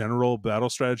like general battle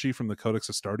strategy from the Codex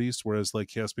Astartes, whereas like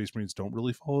Chaos Space Marines don't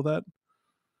really follow that.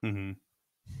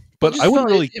 But I wouldn't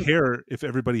really care if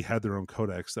everybody had their own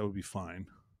codex. That would be fine.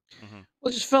 Well,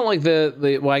 it just felt like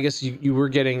well, I guess you were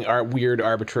getting weird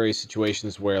arbitrary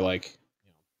situations where like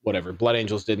whatever Blood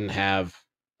Angels didn't have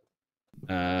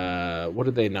what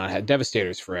did they not have?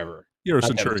 Devastators forever. Yeah, or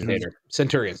Centurions.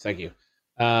 Centurions, thank you.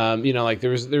 Like there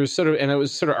was sort of, and it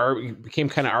was sort of became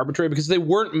kind of arbitrary because they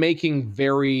weren't making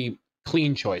very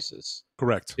clean choices.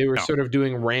 Correct. They were sort of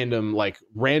doing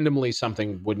randomly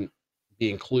something wouldn't be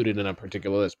included in a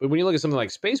particular list. But when you look at something like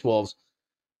Space Wolves,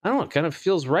 I don't know, it kind of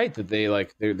feels right that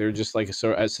they're just like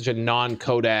such a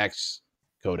non-codex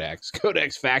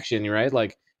faction, right?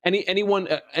 Like any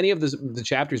of the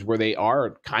chapters where they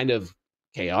are kind of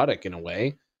chaotic in a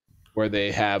way, where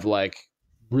they have like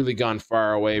really gone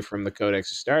far away from the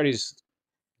Codex Astartes,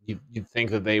 you'd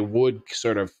think that they would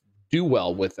sort of do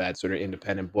well with that sort of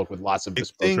independent book with lots of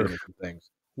bespoke things.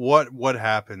 What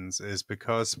happens is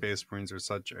because Space Marines are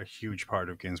such a huge part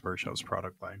of Games Workshop's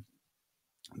product line,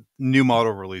 new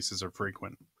model releases are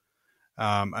frequent.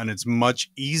 And it's much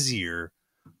easier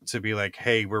to be like,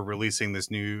 hey, we're releasing this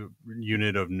new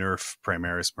unit of Nerf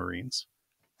Primaris Marines.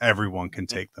 everyone can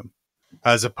take them,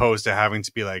 as opposed to having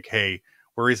to be like, hey,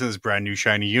 we're releasing this brand new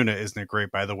shiny unit. Isn't it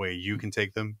great? By the way, you can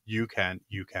take them. You can't.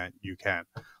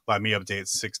 Let me update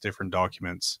 6 different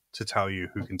documents to tell you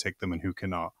who can take them and who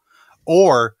cannot.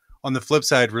 Or on the flip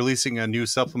side, releasing a new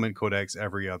supplement codex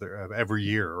every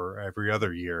year or every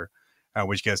other year,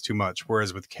 which gets too much.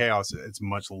 Whereas with Chaos, it's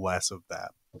much less of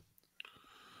that.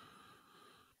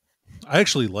 I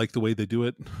actually like the way they do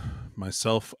it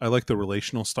myself. I like the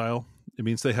relational style. It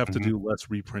means they have to do less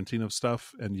reprinting of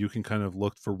stuff, and you can kind of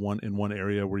look for one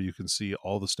area where you can see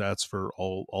all the stats for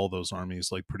all those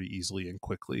armies like pretty easily and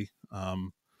quickly.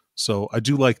 So I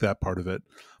do like that part of it,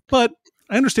 but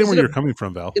I understand where you're coming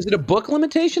from, Val. Is it a book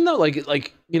limitation though?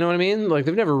 Like you know what I mean? Like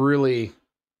they've never really.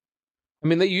 I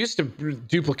mean, they used to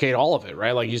duplicate all of it,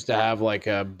 right? Like used to have like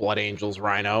a Blood Angels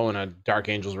Rhino and a Dark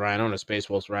Angels Rhino and a Space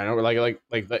Wolves Rhino, or like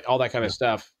all that kind of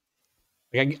stuff.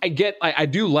 Like I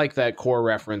do like that core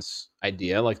reference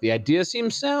idea. Like the idea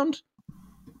seems sound,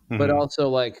 but also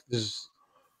like there's,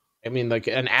 I mean, like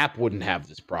an app wouldn't have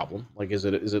this problem. Like, is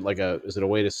it a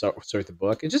way to sort the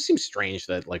book? It just seems strange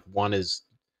that like one is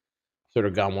sort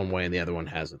of gone one way and the other one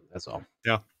hasn't. That's all.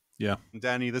 Yeah.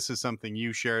 Danny, this is something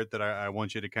you shared that I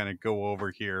want you to kind of go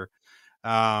over here.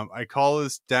 I call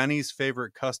this Danny's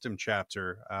favorite custom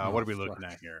chapter. What are we looking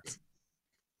at here?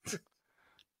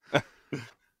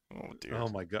 Oh dear. Oh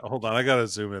my god! Hold on, I gotta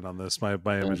zoom in on this. My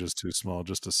image is too small.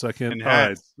 Just a second.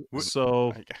 Enhance. All right.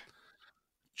 So,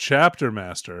 Chapter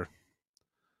Master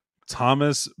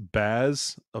Thomas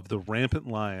Baz of the Rampant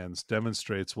Lions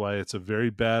demonstrates why it's a very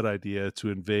bad idea to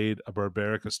invade a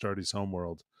barbaric Astartes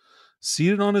homeworld.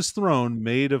 Seated on his throne,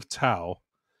 made of Tau,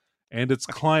 and its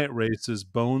client races,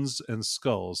 Bones and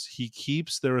Skulls, he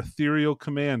keeps their ethereal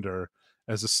commander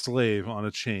as a slave on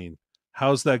a chain.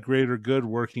 How's that greater good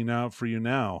working out for you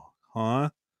now, huh?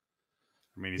 I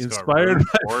mean, he's inspired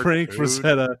got by Frank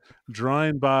Frazetta,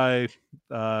 drawing by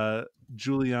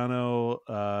Giuliano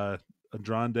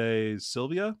Andrade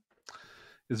Silvia.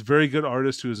 Is a very good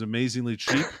artist who is amazingly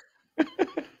cheap.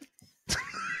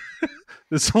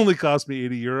 This only cost me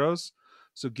 80 euros.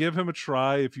 So give him a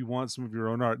try if you want some of your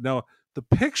own art. Now, the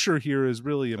picture here is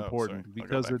really important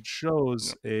because it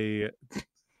shows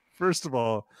first of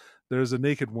all, there's a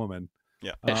naked woman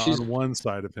on one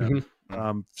side of him.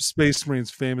 Space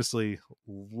Marines famously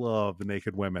love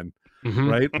naked women,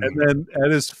 right? And then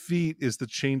at his feet is the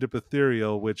chained up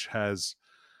ethereal, which has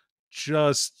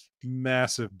just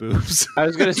massive boobs. I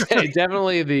was going to say,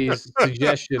 definitely the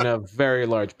suggestion of very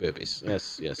large boobies.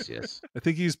 Yes. I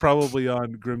think he's probably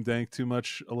on Grimdank too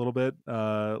much a little bit,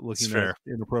 looking at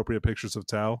inappropriate pictures of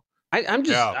Tau. I'm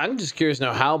just curious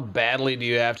now, how badly do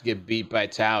you have to get beat by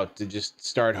Tau to just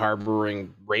start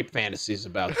harboring rape fantasies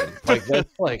about them? Like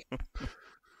that's like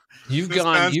you've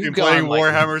gone playing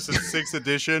Warhammer since 6th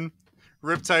edition.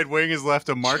 Riptide Wing has left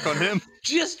a mark on him.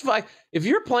 Just if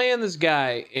you're playing this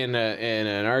guy in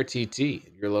an RTT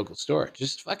in your local store,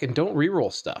 just fucking don't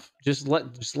reroll stuff. Just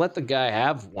let the guy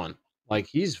have one. Like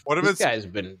this guy's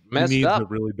been messed up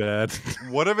really bad.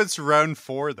 What if it's round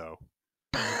 4 though?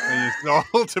 And it's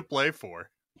all to play for.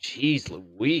 Jeez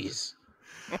Louise.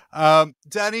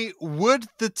 Danny, would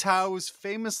the Tau's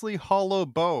famously hollow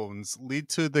bones lead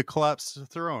to the collapsed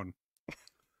throne?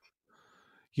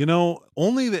 You know,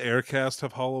 only the Aircast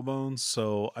have hollow bones,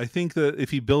 so I think that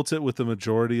if he built it with the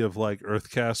majority of like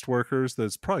Earthcast workers,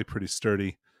 that's probably pretty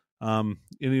sturdy. And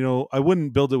you know, I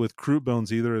wouldn't build it with Kroot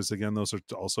bones either, as again, those are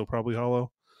also probably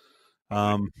hollow.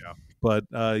 But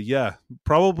yeah,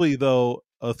 probably though,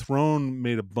 a throne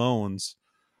made of bones,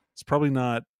 it's probably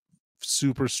not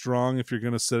super strong if you're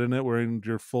going to sit in it wearing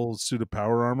your full suit of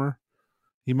power armor.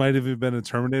 He might have even been in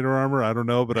Terminator armor. I don't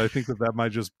know, but I think that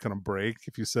might just kind of break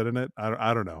if you sit in it.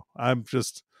 I don't know. I'm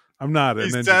not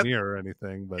an engineer or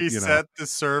anything, but he set the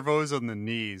servos on the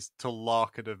knees to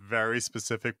lock at a very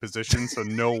specific position, so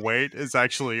no weight is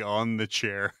actually on the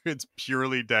chair. It's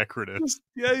purely decorative.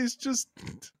 Yeah, he's just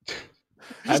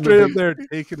straight up there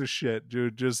taking a shit,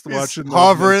 dude. Just watching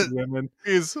women.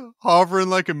 He's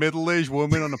hovering like a middle-aged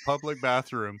woman on a public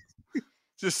bathroom.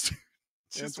 Just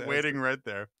waiting right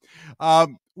there.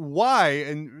 Why?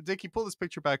 And Dickie, pull this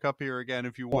picture back up here again,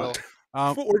 if you will.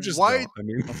 Or just why? I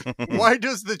mean, why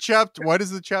does the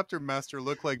chapter master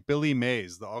look like Billy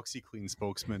Mays, the OxyClean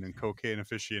spokesman and cocaine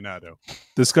aficionado?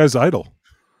 This guy's idol.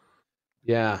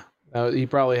 Yeah, he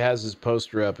probably has his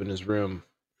poster up in his room.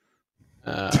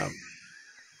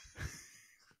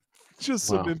 Just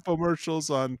some infomercials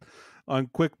on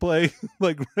Quick Play,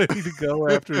 like ready to go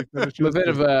after he finishes. A bit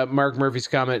of Mark Murphy's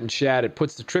comment in chat. It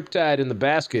puts the triptide in the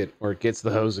basket, or it gets the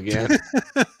hose again.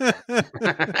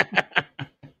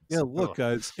 Yeah, look,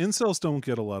 guys, incels don't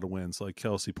get a lot of wins, like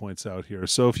Kelsey points out here.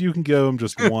 So if you can give them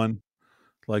just one,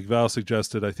 like Val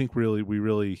suggested, I think we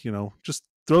really, just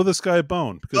throw this guy a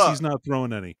bone because he's not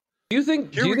throwing any. Do you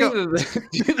think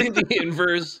the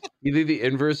inverse? You think the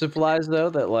inverse applies though?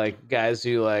 That like guys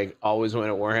who like always win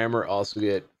at Warhammer also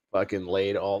get fucking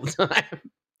laid all the time.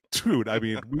 Dude, I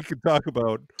mean, we could talk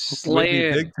about Whitney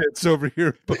Slaying. Big Tits over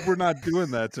here, but we're not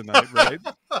doing that tonight, right?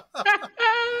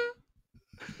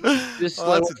 Just Oh,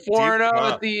 like that's a 4-0 deep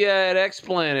at the at X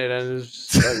Planet and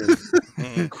just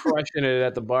fucking crushing it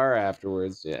at the bar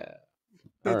afterwards. Yeah,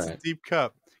 all That's right. a deep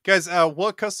cup. Guys,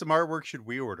 what custom artwork should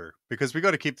we order? Because we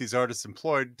got to keep these artists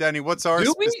employed. Danny, what's our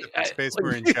Do we? specific space Like,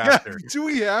 we're in chapter? Do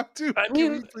we have to? I Can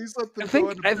mean, we please let them I go think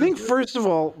into business? first of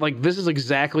all, like this is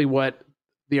exactly what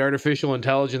the artificial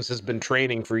intelligence has been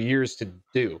training for years to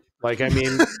do. Like, I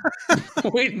mean,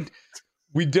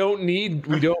 we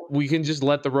can just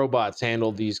let the robots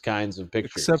handle these kinds of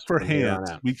pictures. Except for from here on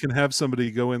hands. out. We can have somebody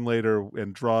go in later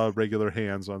and draw regular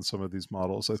hands on some of these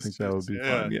models. I think that would be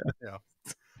fun. Yeah.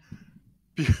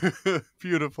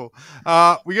 Beautiful.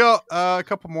 We got a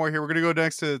couple more here. We're going to go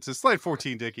next to slide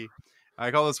 14, Dickie.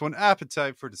 I call this one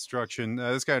Appetite for Destruction.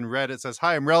 This guy in Reddit says,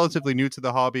 "Hi, I'm relatively new to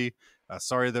the hobby.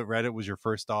 Sorry that Reddit was your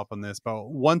first stop on this, but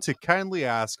want to kindly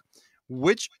ask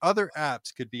which other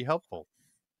apps could be helpful."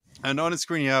 And on the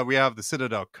screen, we have the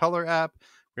Citadel Color app.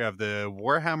 We have the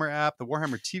Warhammer app, the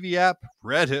Warhammer TV app,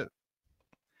 Reddit,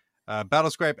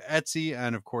 Battlescribe, Etsy,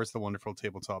 and of course the wonderful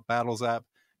Tabletop Battles app.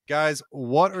 Guys,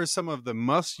 what are some of the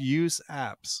must-use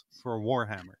apps for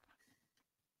Warhammer?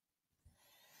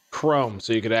 Chrome,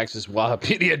 so you could access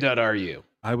Wikipedia.ru.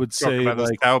 I would Talk say about those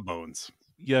like cow bones.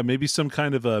 yeah, maybe some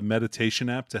kind of a meditation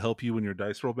app to help you when your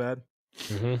dice roll bad.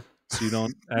 Mm-hmm. So you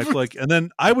don't act like, and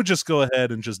then I would just go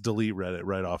ahead and just delete Reddit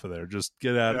right off of there. Just get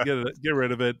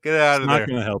rid of it. Get it out It's of not there.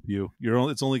 going to help you.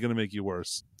 It's only going to make you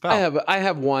worse. I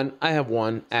have one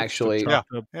actually.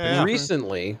 Yeah.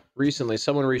 Recently,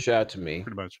 someone reached out to me,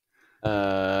 Pretty much.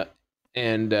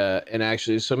 and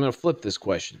actually, so I'm going to flip this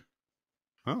question.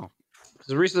 Oh.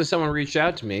 Because recently, someone reached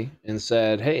out to me and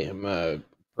said, "Hey, I'm a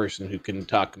person who can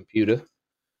talk computer,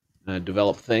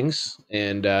 develop things,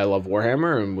 and I love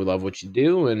Warhammer, and we love what you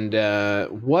do. And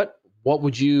what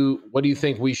do you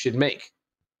think we should make?"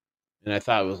 And I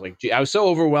thought it was like, gee, I was so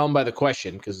overwhelmed by the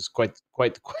question because it's quite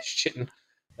the question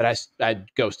that I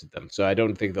ghosted them. So I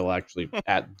don't think they'll actually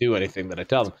do anything that I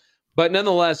tell them. But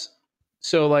nonetheless,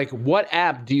 so like, what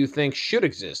app do you think should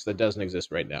exist that doesn't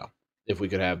exist right now if we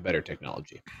could have better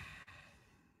technology?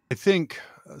 I think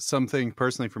something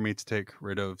personally for me to take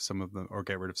rid of some of the, or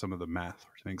get rid of some of the math,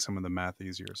 or to make some of the math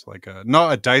easier. So like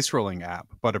not a dice rolling app,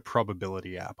 but a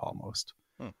probability app almost.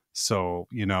 So,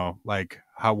 like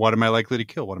what am I likely to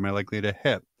kill? What am I likely to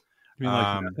hit? You mean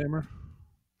like Hammer?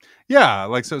 Yeah,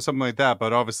 like something like that.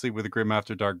 But obviously with a Grim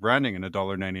After Dark branding and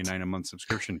 $1.99 a month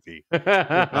subscription fee.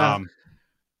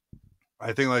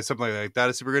 I think like something like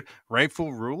that is super good.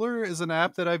 Rightful Ruler is an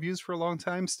app that I've used for a long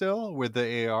time still with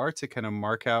the AR to kind of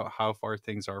mark out how far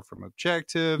things are from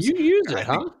objectives. You use it,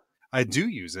 huh? I do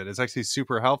use it. It's actually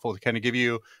super helpful to kind of give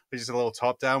you just a little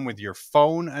top down with your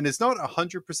phone. And it's not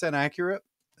 100% accurate,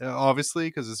 obviously,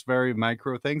 because it's very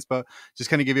micro things, but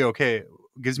just kind of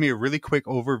gives me a really quick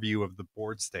overview of the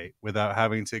board state without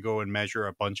having to go and measure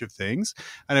a bunch of things.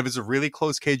 And if it's a really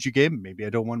close KG game, maybe I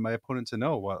don't want my opponent to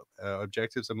know what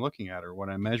objectives I'm looking at or what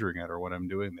I'm measuring at or what I'm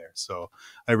doing there. So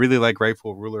I really like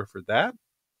Rightful Ruler for that.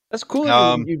 That's cool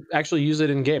that you actually use it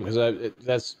in game, because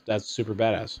that's super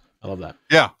badass. I love that.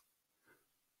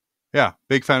 Yeah,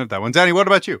 big fan of that one. Danny, what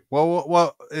about you? Well,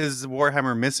 what is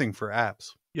Warhammer missing for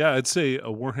apps? Yeah, I'd say a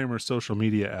Warhammer social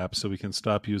media app so we can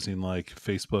stop using like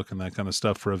Facebook and that kind of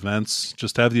stuff for events.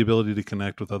 Just have the ability to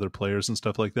connect with other players and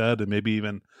stuff like that. And maybe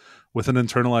even with an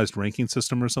internalized ranking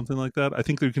system or something like that. I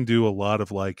think we can do a lot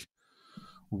of like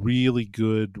really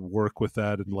good work with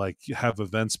that and like have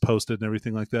events posted and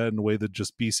everything like that in a way that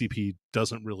just BCP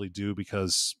doesn't really do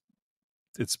because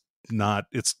it's not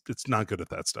good at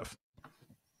that stuff.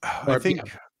 I think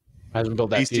hasn't built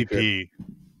that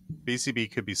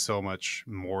BCP could be so much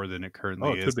more than it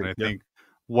currently is. And I yeah. think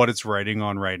what it's writing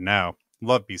on right now,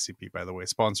 love BCP, by the way,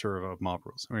 sponsor of Mob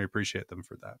Rules. I appreciate them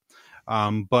for that.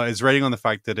 But it's writing on the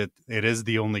fact that it is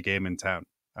the only game in town.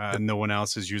 No one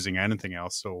else is using anything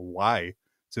else. So why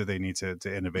do they need to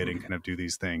innovate and kind of do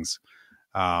these things?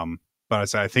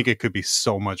 But I think it could be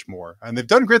so much more. And they've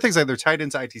done great things. Like they're tied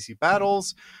into ITC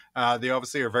battles. They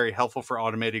obviously are very helpful for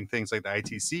automating things like the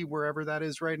ITC, wherever that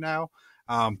is right now.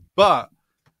 But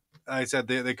I said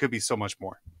they could be so much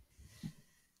more.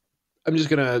 I'm just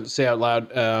going to say out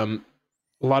loud, a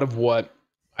lot of what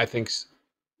I think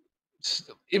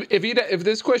if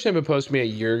this question had been posed to me a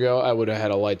year ago, I would have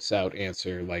had a lights out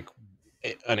answer, like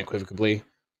unequivocally.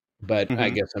 But I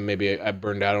guess I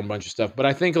burned out on a bunch of stuff. But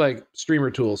I think like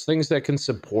streamer tools, things that can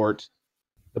support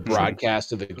the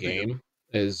broadcast of the game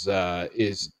is I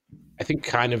think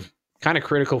kind of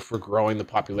critical for growing the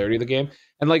popularity of the game.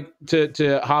 And like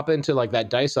to hop into like that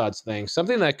dice odds thing,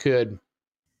 something that could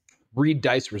read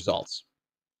dice results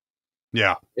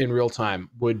in real time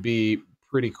would be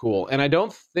pretty cool. And I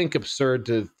don't think absurd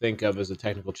to think of as a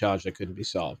technical challenge that couldn't be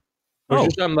solved. Like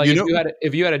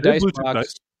if you had a dice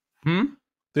box,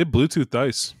 they Bluetooth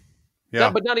dice. Yeah,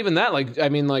 but not even that. Like, I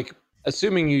mean, like,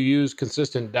 assuming you use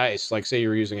consistent dice, like say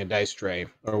you're using a dice tray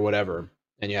or whatever,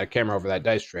 and you had a camera over that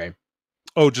dice tray.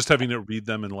 Oh, just having it read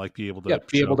them and like be able to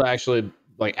able to actually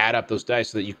like add up those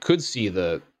dice so that you could see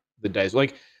the dice.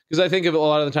 Like, because I think of a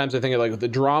lot of the times I think of like the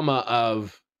drama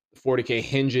of 40K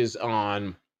hinges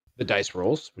on the dice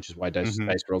rolls, which is why dice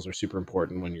rolls are super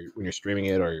important when you're streaming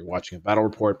it or you're watching a battle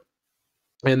report.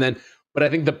 And then, but I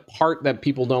think the part that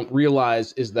people don't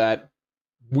realize is that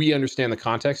we understand the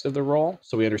context of the roll,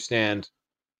 so we understand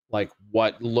like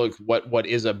what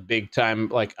is a big time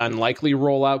like unlikely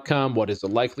roll outcome, what is a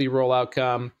likely roll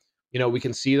outcome. You know, we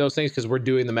can see those things because we're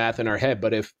doing the math in our head.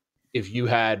 But if you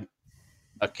had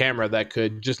a camera that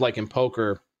could, just like in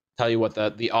poker, tell you what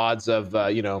the odds of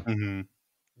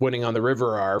winning on the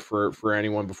river are for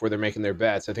anyone before they're making their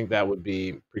bets, I think that would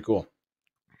be pretty cool.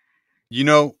 You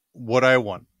know what I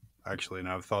want, actually, and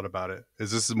I've thought about it,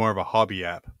 is this is more of a hobby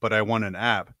app, but I want an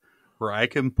app where I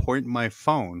can point my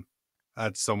phone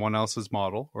at someone else's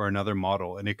model or another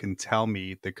model, and it can tell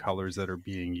me the colors that are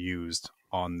being used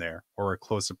on there, or a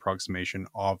close approximation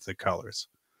of the colors.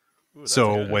 Ooh,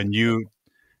 so when you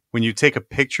take a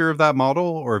picture of that model,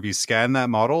 or if you scan that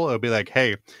model, it'll be like,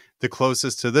 hey, the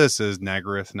closest to this is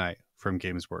Nagarath Knight from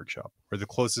Games Workshop, or the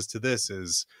closest to this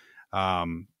is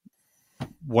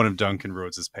one of Duncan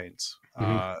Rhodes' paints.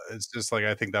 It's just like,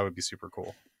 I think that would be super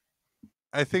cool.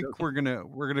 I think we're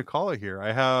gonna call it here.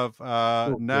 I have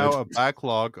now a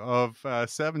backlog of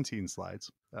 17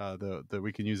 slides that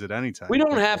we can use at any time. We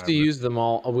don't have to use them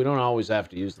all. We don't always have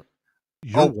to use them.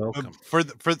 You're welcome. For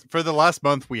the last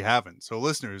month we haven't. So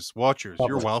listeners, watchers,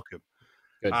 you're welcome.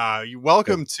 You're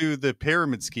welcome to the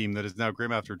pyramid scheme that is now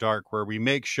Grim After Dark, where we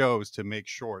make shows to make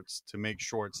shorts, to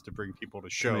bring people to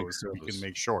shows, so we can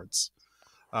make shorts.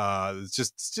 It's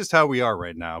just how we are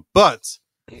right now. But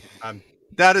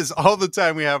that is all the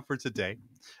time we have for today.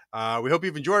 We hope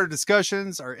you've enjoyed our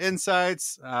discussions, our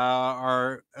insights,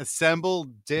 our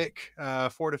assembled dick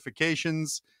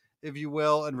fortifications, if you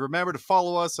will. And remember to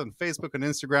follow us on Facebook and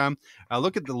Instagram.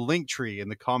 Look at the link tree in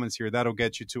the comments here. That'll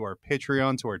get you to our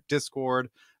Patreon, to our Discord,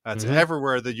 to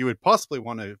everywhere that you would possibly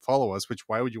want to follow us, which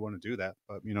why would you want to do that?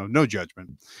 But, no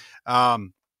judgment.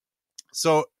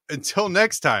 So until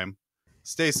next time,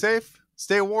 stay safe,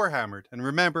 stay warhammered, and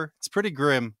remember, it's pretty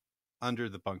grim under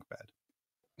the bunk bed.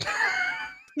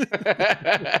 All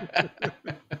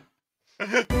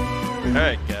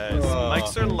right, guys.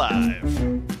 Mics are live.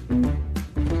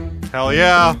 Hell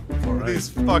yeah. Right. These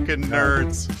fucking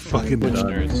nerds. Fucking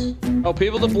nerds. Oh,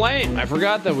 people to blame. I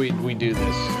forgot that we do this.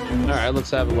 All right, let's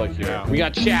have a look here. Yeah. We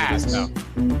got Chaz.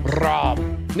 Rob.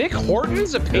 Nick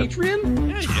Horton's a Patreon?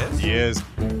 Yeah, he is.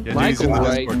 Yeah, Michael he's in the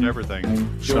Wright. Discord and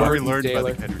everything. George We learned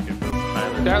Taylor. about the Kendrick Gifford.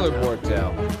 Tyler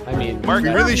Bortel. I mean, we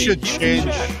really should change.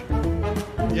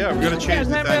 Yeah, we're going to change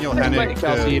the Daniel Hennig.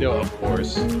 Calcito, of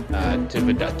course.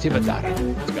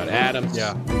 Tibadara. It's got Adams.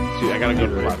 Yeah. Dude, I got to go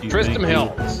to the bottom. Tristram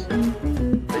Hills.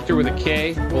 Victor with a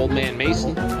K. Old Man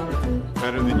Mason.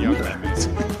 Better than Young Man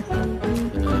Mason.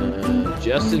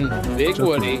 Justin Big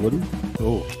Woody.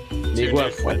 Oh. Miguel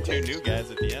Two Fuentes. new guys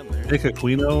at the end there. Nick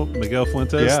Aquino, Miguel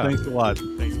Fuentes. Yeah. Thanks a lot.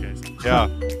 Thanks, guys. Yeah.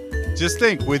 Just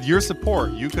think, with your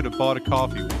support, you could have bought a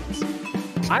coffee with us.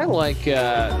 I like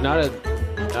not a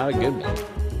good one.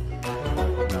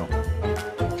 No.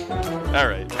 All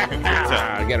right.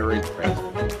 I got to read the